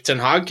mean, if Ten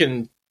Hag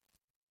can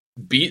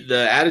beat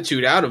the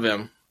attitude out of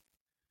him,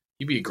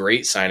 he'd be a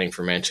great signing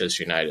for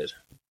Manchester United.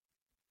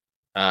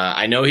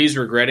 I know he's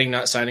regretting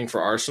not signing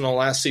for Arsenal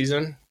last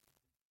season,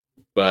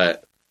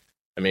 but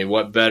I mean,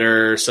 what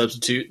better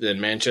substitute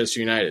than Manchester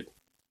United?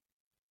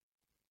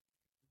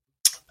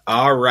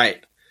 All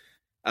right.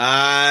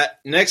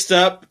 Next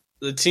up,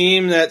 the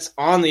team that's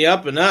on the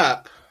up and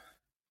up,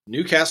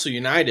 Newcastle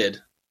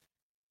United.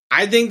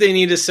 I think they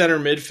need a center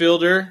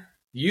midfielder.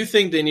 You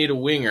think they need a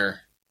winger.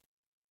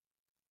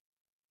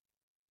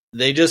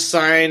 They just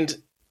signed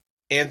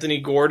Anthony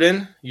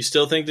Gordon. You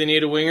still think they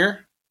need a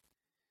winger?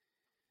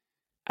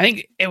 I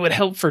think it would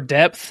help for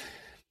depth.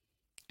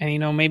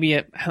 And, maybe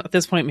at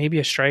this point, maybe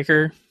a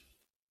striker.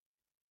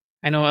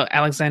 I know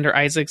Alexander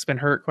Isaac's been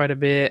hurt quite a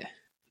bit.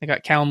 They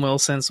got Callum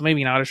Wilson, so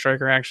maybe not a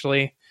striker,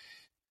 actually.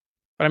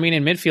 But, I mean,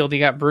 in midfield, you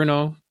got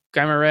Bruno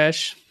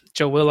Guimaraes,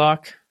 Joe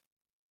Willock.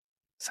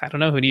 So I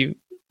don't know,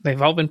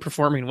 they've all been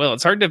performing well.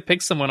 It's hard to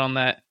pick someone on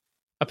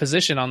a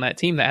position on that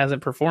team that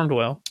hasn't performed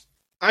well.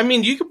 I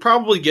mean, you could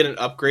probably get an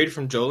upgrade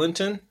from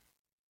Joelinton.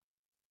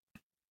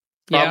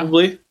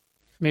 Probably. Yeah.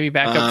 Maybe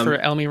back up for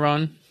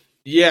Almiron.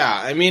 Yeah,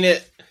 I mean,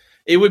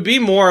 it would be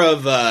more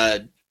of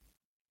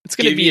it's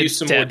going to be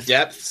some more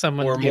depth or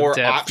more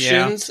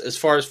options as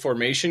far as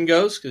formation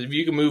goes. Because if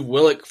you can move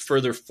Willock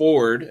further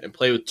forward and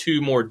play with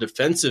two more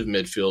defensive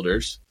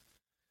midfielders,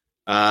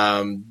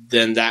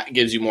 then that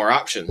gives you more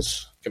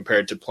options.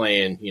 compared to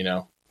playing,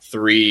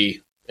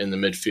 3 in the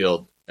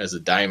midfield as a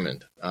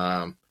diamond.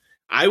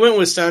 I went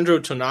with Sandro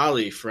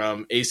Tonali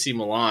from AC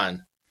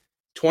Milan.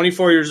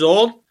 24 years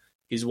old.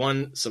 He's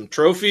won some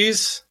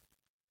trophies.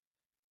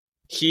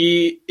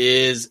 He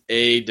is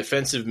a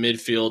defensive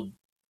midfield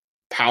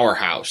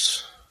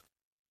powerhouse.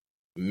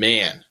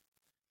 Man,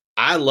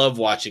 I love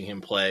watching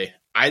him play.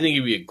 I think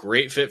he'd be a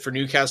great fit for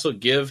Newcastle.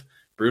 Give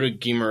Bruno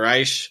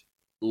Guimaraes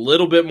a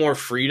little bit more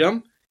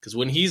freedom, because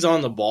when he's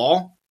on the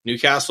ball,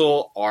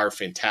 Newcastle are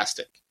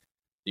fantastic.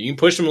 You can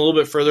push him a little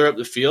bit further up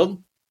the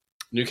field,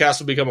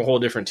 Newcastle become a whole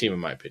different team, in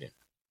my opinion.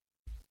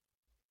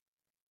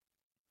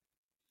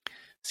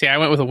 See, I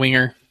went with a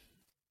winger.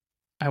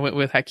 I went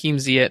with Hakim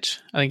Ziyech.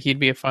 I think he'd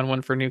be a fun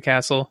one for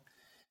Newcastle.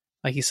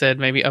 Like you said,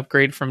 maybe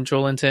upgrade from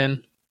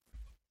Joelinton.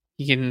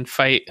 He can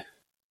fight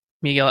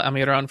Miguel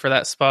Almiron for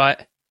that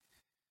spot.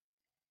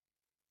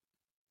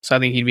 So I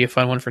think he'd be a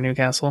fun one for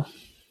Newcastle.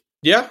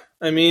 Yeah,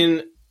 I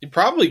mean, you'd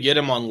probably get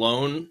him on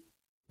loan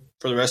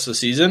for the rest of the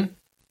season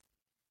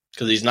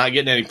because he's not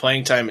getting any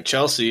playing time at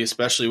Chelsea,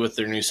 especially with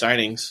their new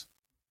signings.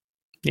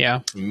 Yeah,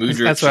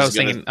 Mudryk, that's what I was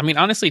thinking. I mean,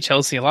 honestly,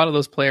 Chelsea, a lot of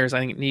those players I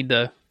think need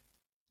to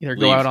either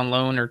go out on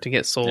loan or to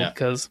get sold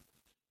because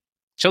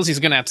Chelsea's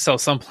going to have to sell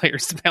some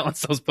players to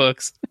balance those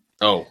books.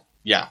 Oh,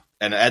 yeah.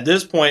 And at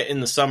this point in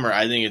the summer,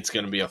 I think it's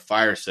going to be a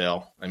fire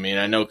sale. I mean,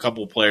 I know a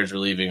couple of players are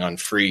leaving on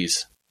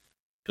freeze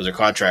because their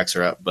contracts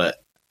are up,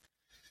 but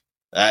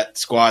that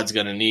squad's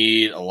going to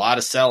need a lot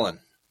of selling.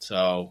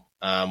 So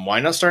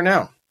why not start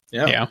now?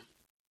 Yeah.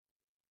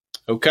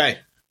 Okay.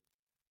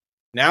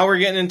 Now we're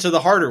getting into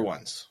the harder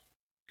ones.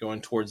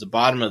 Going towards the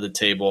bottom of the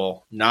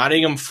table,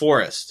 Nottingham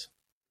Forest.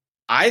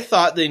 I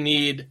thought they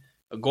need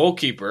a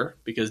goalkeeper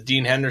because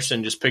Dean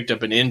Henderson just picked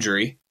up an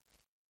injury.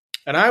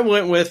 And I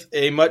went with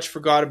a much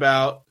forgot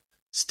about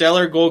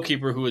stellar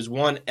goalkeeper who has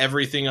won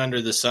everything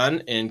under the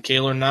sun in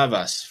Keylor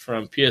Navas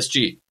from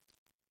PSG.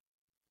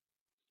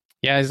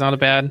 Yeah, he's not a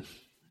bad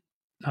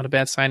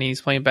signing.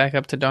 He's playing back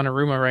up to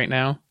Donnarumma right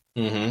now.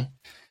 Mm-hmm.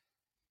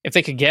 If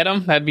they could get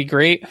him, that'd be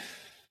great.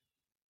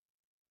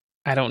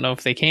 I don't know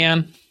if they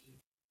can.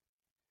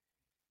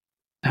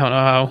 I don't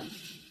know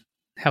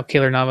how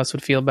Keylor Navas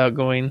would feel about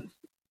going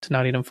to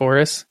Nottingham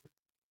Forest.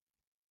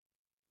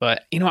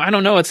 But, I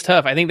don't know. It's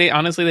tough. I think they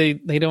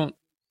don't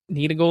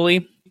need a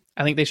goalie.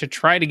 I think they should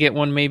try to get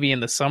one maybe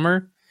in the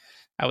summer.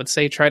 I would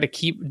say try to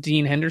keep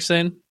Dean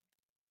Henderson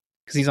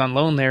because he's on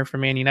loan there for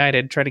Man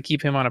United. Try to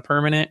keep him on a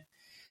permanent.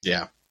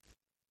 Yeah.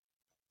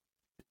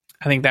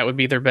 I think that would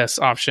be their best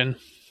option.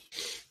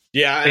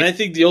 Yeah, and I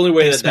think the only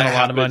way they spent a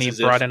lot of money and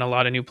brought in a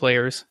lot of new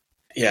players.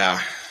 Yeah.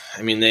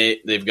 I mean,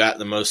 they've got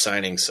the most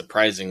signings,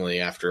 surprisingly,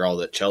 after all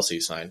that Chelsea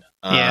signed.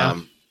 Yeah.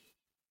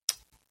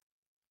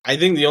 I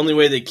think the only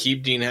way they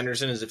keep Dean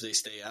Henderson is if they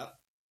stay up.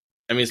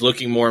 I mean, it's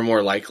looking more and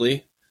more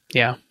likely.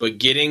 Yeah. But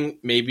getting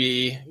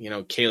maybe,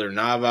 Keylor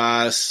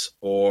Navas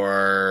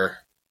or,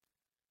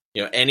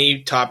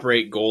 any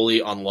top-rate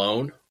goalie on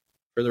loan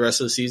for the rest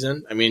of the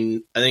season. I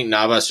mean, I think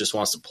Navas just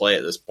wants to play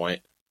at this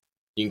point.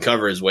 You can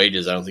cover his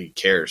wages. I don't think he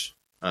cares.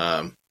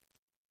 But,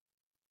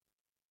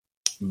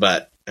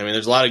 I mean,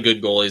 there's a lot of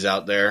good goalies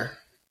out there.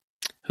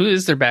 Who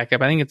is their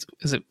backup? I think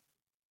is it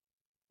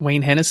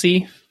Wayne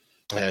Hennessy?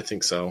 Yeah, I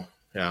think so.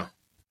 Yeah.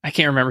 I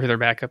can't remember who their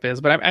backup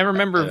is, but I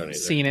remember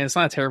seeing it. It's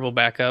not a terrible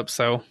backup,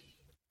 so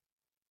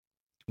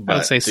I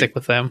would say stick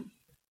with them.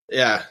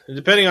 Yeah,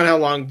 depending on how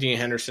long Dean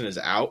Henderson is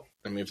out.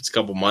 I mean, if it's a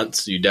couple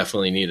months, you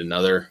definitely need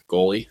another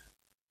goalie.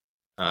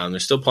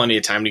 There's still plenty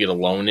of time to get a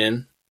loan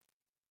in.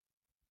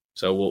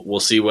 So we'll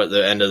see what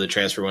the end of the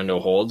transfer window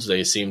holds.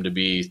 They seem to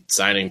be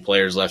signing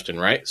players left and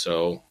right,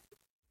 so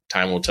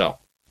time will tell.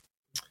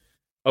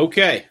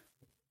 Okay.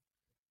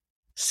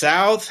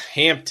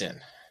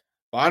 Southampton.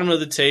 Bottom of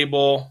the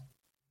table.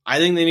 I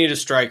think they need a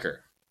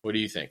striker. What do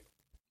you think?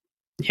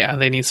 Yeah,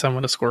 they need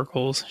someone to score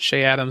goals.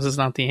 Shea Adams is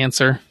not the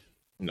answer.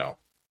 No.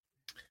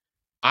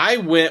 I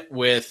went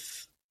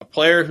with a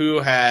player who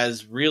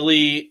has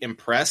really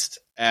impressed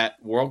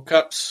at World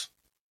Cups,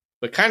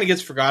 but kind of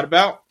gets forgot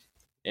about,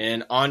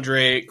 and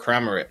Andre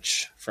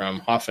Kramaric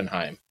from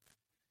Hoffenheim.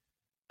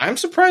 I'm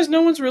surprised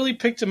no one's really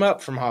picked him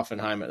up from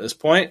Hoffenheim at this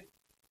point.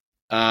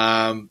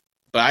 But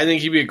I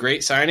think he'd be a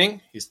great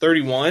signing. He's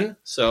 31,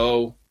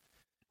 so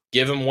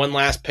give him one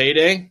last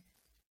payday.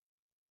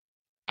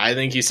 I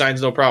think he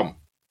signs no problem.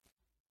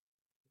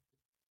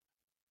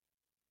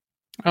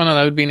 I don't know.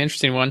 That would be an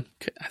interesting one.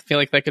 I feel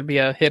like that could be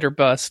a hit or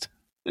bust.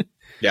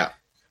 Yeah.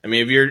 I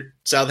mean, if you're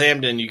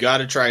Southampton, you got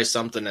to try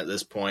something at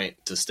this point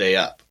to stay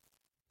up.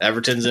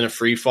 Everton's in a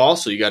free fall,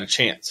 so you got a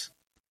chance.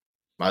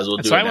 Might as well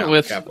do it now. I went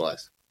with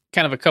capitalize.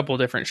 Kind of a couple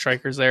different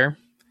strikers there.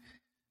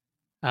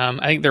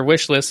 I think their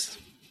wish list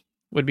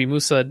would be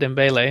Moussa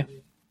Dembele.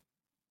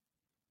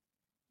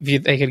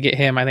 If they could get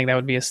him, I think that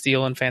would be a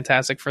steal and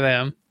fantastic for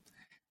them.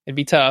 It'd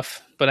be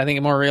tough, but I think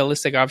a more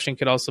realistic option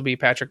could also be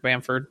Patrick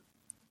Bamford,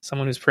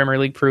 someone who's Premier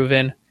League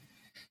proven.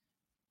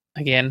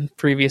 Again,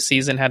 previous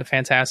season had a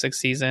fantastic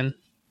season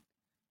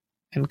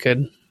and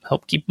could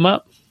help keep him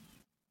up.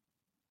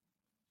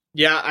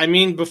 Yeah, I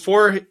mean,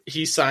 before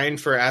he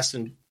signed for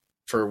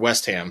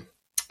West Ham,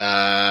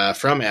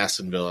 from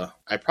Aston Villa.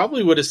 I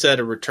probably would have said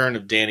a return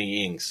of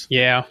Danny Ings.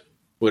 Yeah.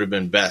 Would have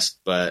been best,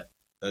 but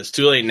it's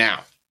too late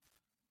now.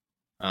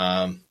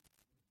 I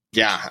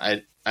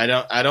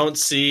don't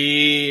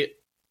see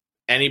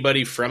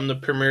anybody from the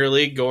Premier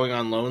League going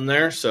on loan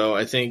there, so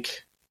I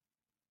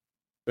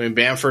mean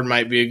Bamford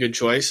might be a good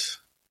choice.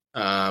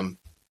 But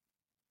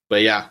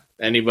yeah,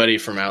 anybody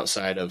from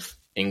outside of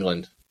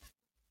England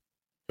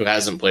who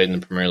hasn't played in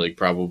the Premier League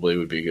probably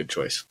would be a good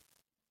choice.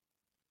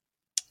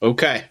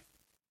 Okay.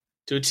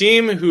 To a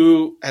team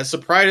who has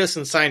surprised us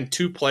and signed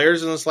 2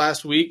 players in this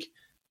last week,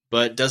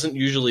 but doesn't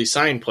usually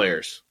sign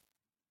players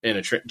in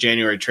a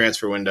January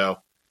transfer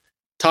window,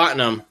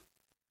 Tottenham.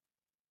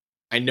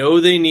 I know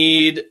they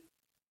need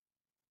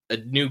a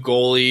new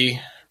goalie.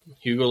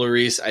 Hugo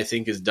Lloris, I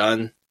think, is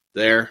done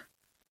there.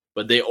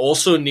 But they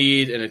also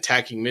need an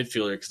attacking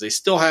midfielder because they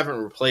still haven't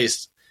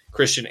replaced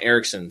Christian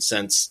Eriksen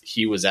since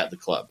he was at the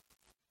club.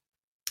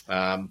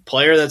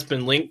 Player that's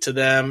been linked to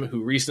them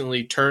who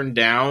recently turned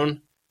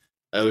down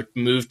a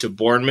move to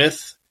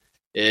Bournemouth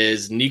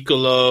is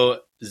Nicolo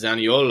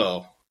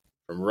Zaniolo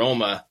from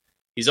Roma.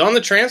 He's on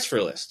the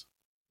transfer list.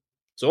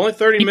 It's only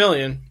 $30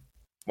 million.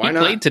 Why he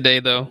not? He played today,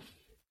 though.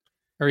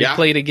 Or he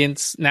played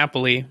against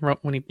Napoli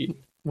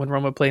when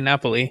Roma played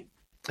Napoli.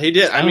 He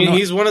did. I mean,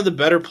 he's one of the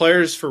better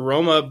players for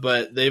Roma,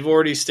 but they've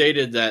already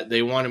stated that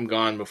they want him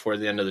gone before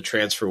the end of the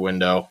transfer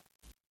window.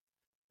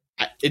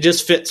 It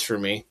just fits for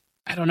me.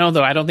 I don't know,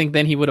 though. I don't think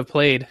then he would have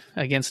played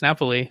against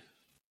Napoli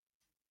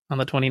on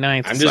the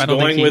 29th. I'm just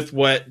going with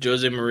what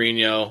Jose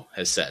Mourinho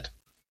has said.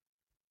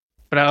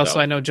 But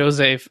I know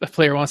Jose, if a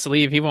player wants to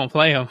leave, he won't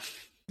play him.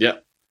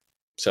 Yep.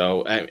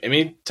 So, I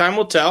mean, time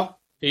will tell.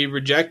 He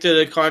rejected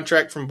a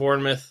contract from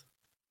Bournemouth.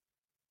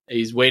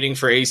 He's waiting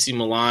for AC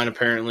Milan,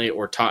 apparently,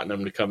 or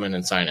Tottenham to come in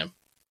and sign him.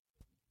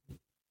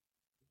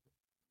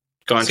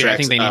 I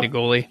think they need a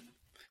goalie.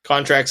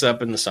 Contract's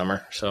up in the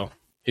summer, so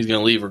he's going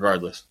to leave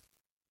regardless.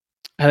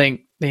 I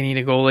think they need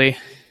a goalie.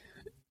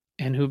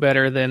 And who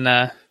better than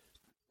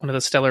one of the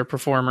stellar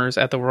performers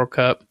at the World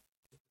Cup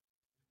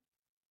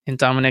in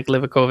Dominik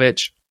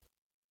Livakovic.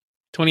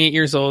 28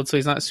 years old, so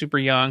he's not super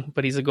young,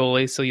 but he's a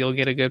goalie, so you'll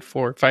get a good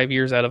 4 or 5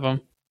 years out of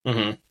him.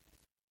 Mm-hmm.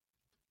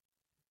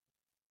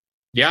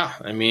 Yeah,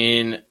 I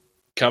mean,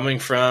 coming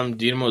from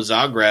Dinamo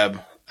Zagreb,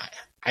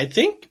 I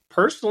think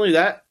personally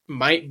that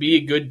might be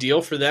a good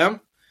deal for them.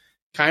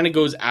 Kind of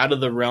goes out of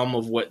the realm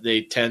of what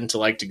they tend to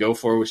like to go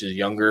for, which is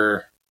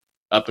younger,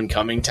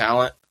 up-and-coming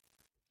talent.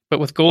 But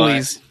with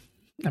goalies,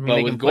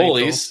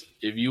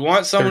 if you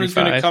want someone who's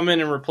going to come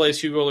in and replace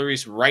Hugo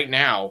Lloris right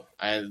now,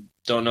 I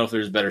don't know if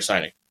there's a better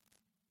signing.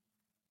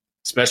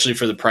 Especially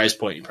for the price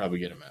point you probably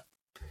get him at.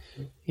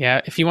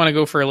 Yeah, if you want to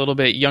go for a little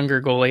bit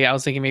younger goalie, I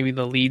was thinking maybe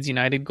the Leeds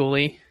United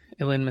goalie,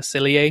 Ilan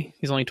Meslier.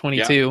 He's only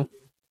 22.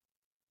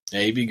 Yeah,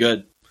 he'd be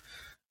good.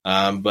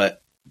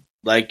 But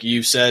like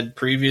you said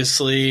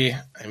previously,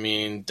 I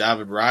mean,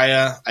 David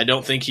Raya, I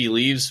don't think he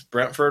leaves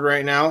Brentford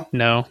right now.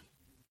 No.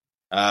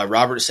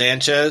 Robert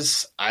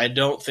Sanchez, I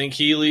don't think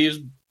he leaves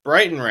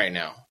Brighton right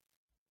now.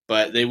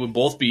 But they would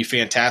both be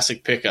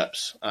fantastic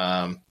pickups,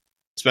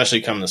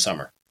 especially come the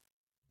summer.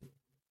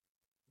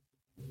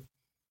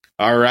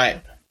 All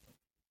right.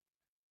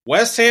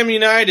 West Ham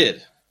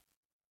United,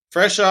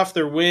 fresh off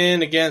their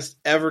win against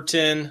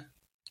Everton,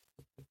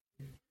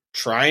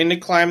 trying to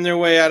climb their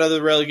way out of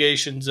the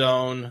relegation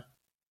zone.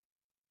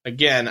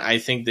 Again, I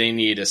think they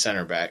need a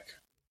center back.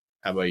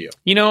 How about you?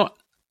 You know,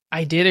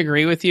 I did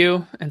agree with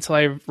you until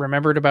I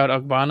remembered about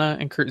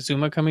Ogbonna and Kurt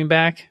Zuma coming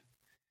back.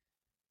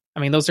 I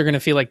mean, those are going to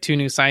feel like 2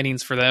 new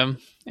signings for them,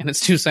 and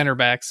it's 2 center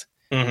backs.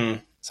 Mm-hmm.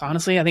 So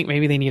honestly, I think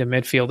maybe they need a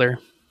midfielder.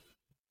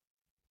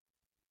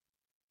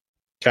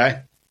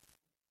 Okay.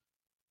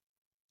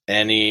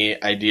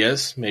 Any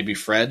ideas? Maybe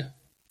Fred?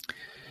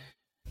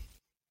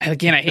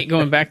 Again, I hate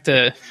going back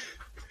to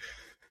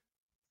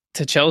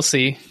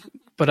Chelsea,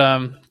 but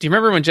do you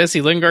remember when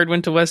Jesse Lingard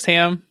went to West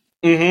Ham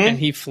and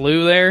he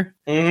flew there?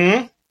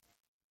 Mm-hmm.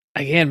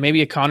 Again,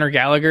 maybe a Conor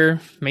Gallagher,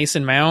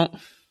 Mason Mount.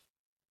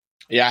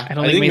 Yeah, I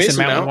don't think Mason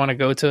Mount would want to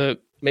go to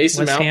West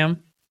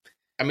Ham.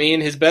 I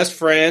mean, his best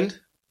friend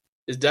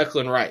is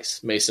Declan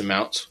Rice, Mason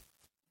Mount.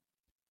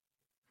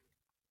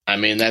 I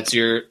mean, that's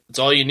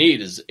all you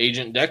need is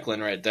Agent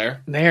Declan right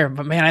there.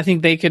 But man, I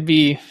think they could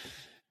be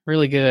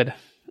really good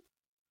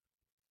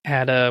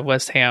at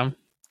West Ham,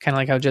 kind of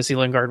like how Jesse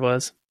Lingard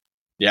was.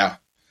 Yeah.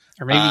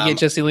 Or maybe get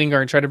Jesse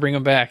Lingard and try to bring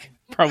him back.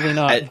 Probably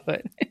not,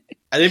 but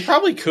they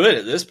probably could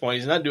at this point.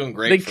 He's not doing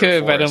great. They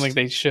could, but I don't think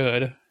they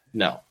should.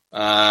 No.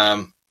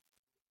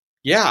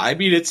 Yeah, I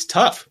mean, it's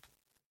tough.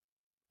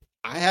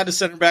 I had a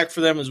center back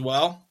for them as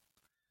well.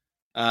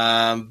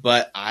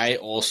 But I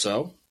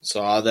also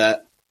saw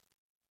that,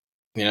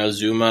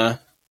 Zuma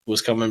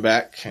was coming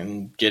back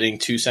and getting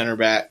 2 center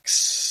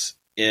backs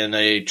in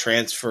a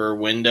transfer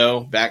window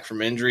back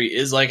from injury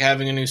is like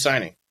having a new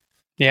signing.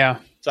 Yeah.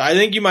 So I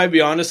think you might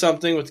be onto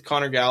something with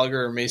Conor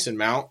Gallagher or Mason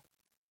Mount.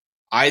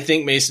 I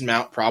think Mason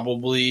Mount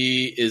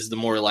probably is the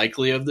more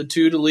likely of the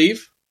 2 to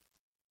leave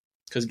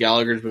because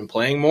Gallagher's been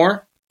playing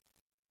more.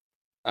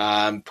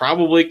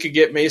 Probably could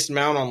get Mason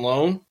Mount on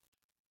loan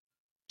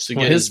to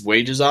get his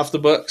wages off the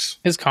books.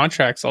 His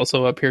contract's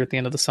also up here at the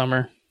end of the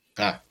summer.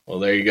 Well,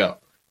 there you go.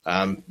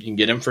 You can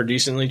get him for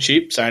decently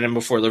cheap. Sign him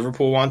before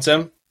Liverpool wants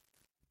him.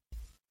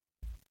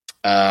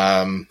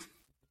 That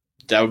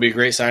would be a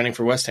great signing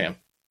for West Ham.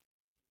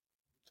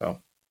 So,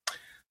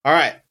 all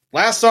right.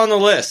 Last on the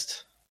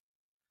list,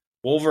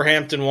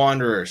 Wolverhampton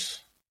Wanderers.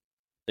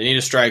 They need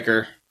a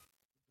striker.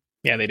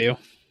 Yeah, they do.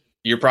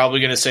 You're probably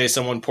going to say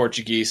someone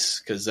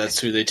Portuguese because that's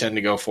who they tend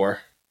to go for.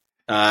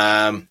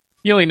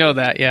 You only know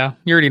that, yeah.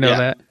 You already know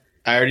that.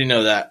 I already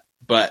know that.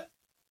 But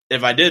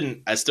if I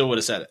didn't, I still would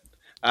have said it.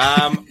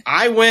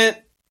 I went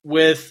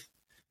with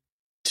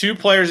two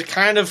players that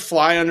kind of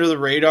fly under the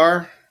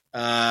radar.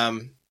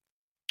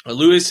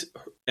 Luis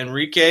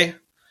Enrique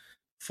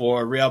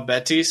for Real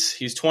Betis.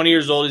 He's 20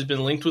 years old. He's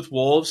been linked with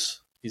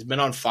Wolves. He's been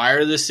on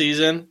fire this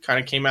season. Kind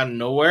of came out of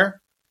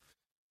nowhere.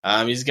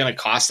 He's going to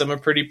cost them a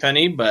pretty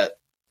penny, but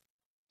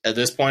at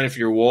this point, if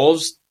you're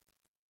Wolves,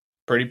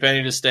 pretty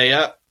penny to stay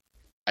up.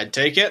 I'd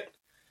take it.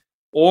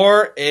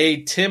 Or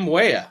a Tim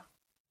Weah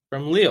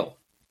from Lille.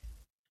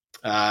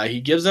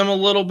 He gives them a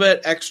little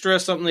bit extra,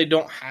 something they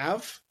don't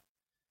have.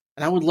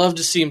 And I would love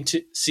to see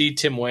see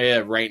Tim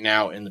Weah right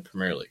now in the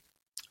Premier League.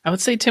 I would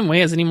say Tim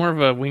Weah is any more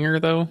of a winger,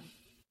 though.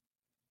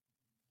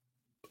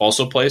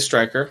 Also plays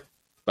striker,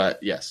 but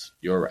yes,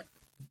 you're right.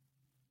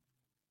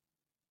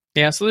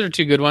 Yeah, so those are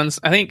two good ones.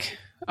 I think,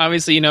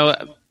 obviously,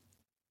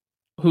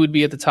 who would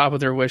be at the top of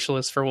their wish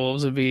list for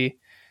Wolves would be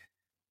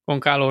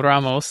Goncalo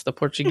Ramos, the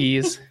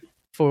Portuguese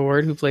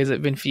forward who plays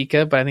at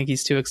Benfica, but I think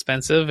he's too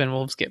expensive, and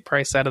Wolves get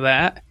priced out of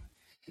that.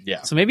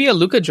 Yeah. So maybe a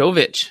Luka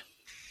Jovic.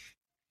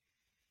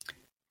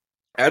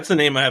 That's a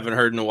name I haven't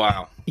heard in a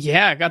while.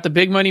 Yeah, got the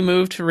big money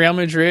move to Real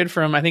Madrid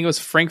from, I think it was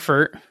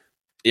Frankfurt.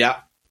 Yeah.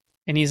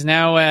 And he's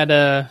now at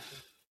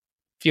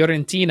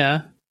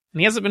Fiorentina, and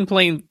he hasn't been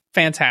playing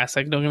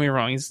fantastic, don't get me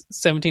wrong. He's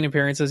 17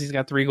 appearances, he's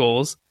got 3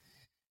 goals.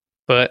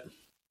 But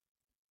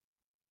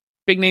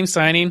big name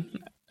signing.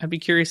 I'd be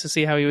curious to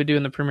see how he would do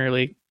in the Premier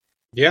League.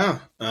 Yeah.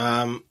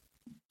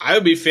 I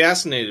would be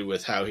fascinated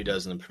with how he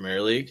does in the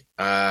Premier League.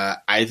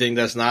 I think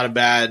that's not a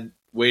bad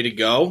way to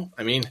go.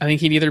 I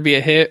think he'd either be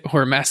a hit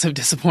or a massive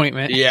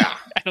disappointment. Yeah.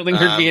 I don't think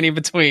there'd be any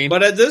between.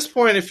 But at this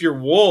point, if you're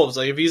Wolves,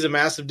 if he's a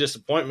massive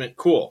disappointment,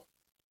 cool.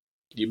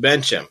 You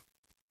bench him.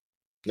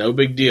 No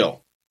big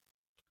deal.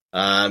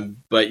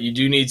 But you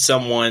do need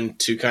someone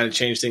to kind of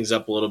change things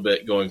up a little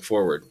bit going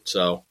forward.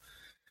 So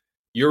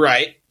you're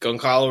right.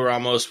 Goncalo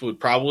Ramos would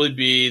probably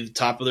be the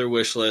top of their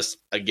wish list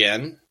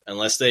again.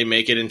 Unless they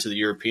make it into the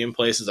European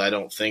places, I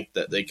don't think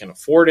that they can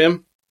afford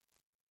him.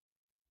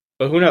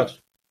 But who knows?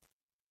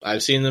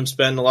 I've seen them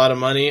spend a lot of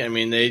money.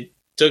 They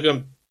took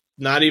them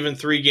not even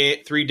 3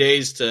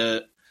 days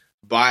to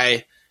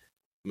buy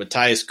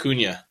Matheus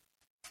Cunha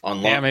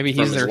on loan. Yeah, maybe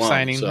he's their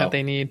signing that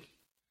they need.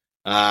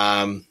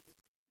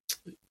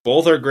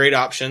 Both are great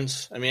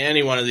options.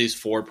 Any one of these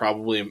 4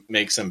 probably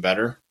makes them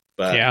better.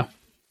 But yeah.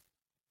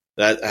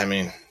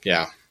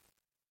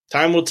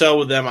 Time will tell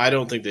with them. I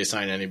don't think they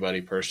sign anybody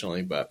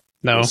personally, but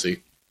we'll see.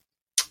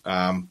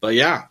 But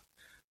yeah,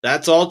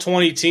 that's all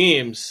 20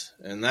 teams,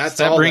 and that's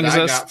all that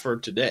I got for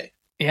today.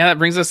 Yeah, that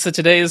brings us to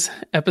today's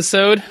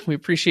episode. We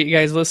appreciate you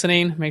guys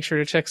listening. Make sure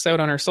to check us out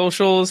on our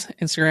socials,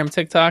 Instagram,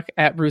 TikTok,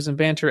 @Brews and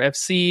Banter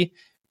FC.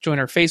 Join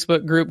our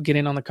Facebook group, get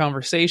in on the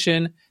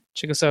conversation.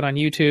 Check us out on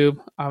YouTube,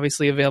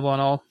 obviously available on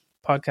all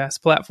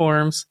podcast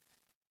platforms.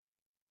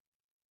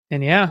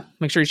 And yeah,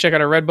 make sure you check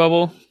out our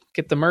Redbubble,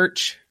 get the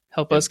merch.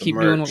 Help us keep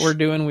doing what we're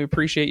doing. We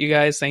appreciate you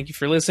guys. Thank you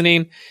for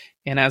listening.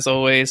 And as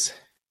always,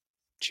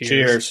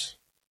 cheers.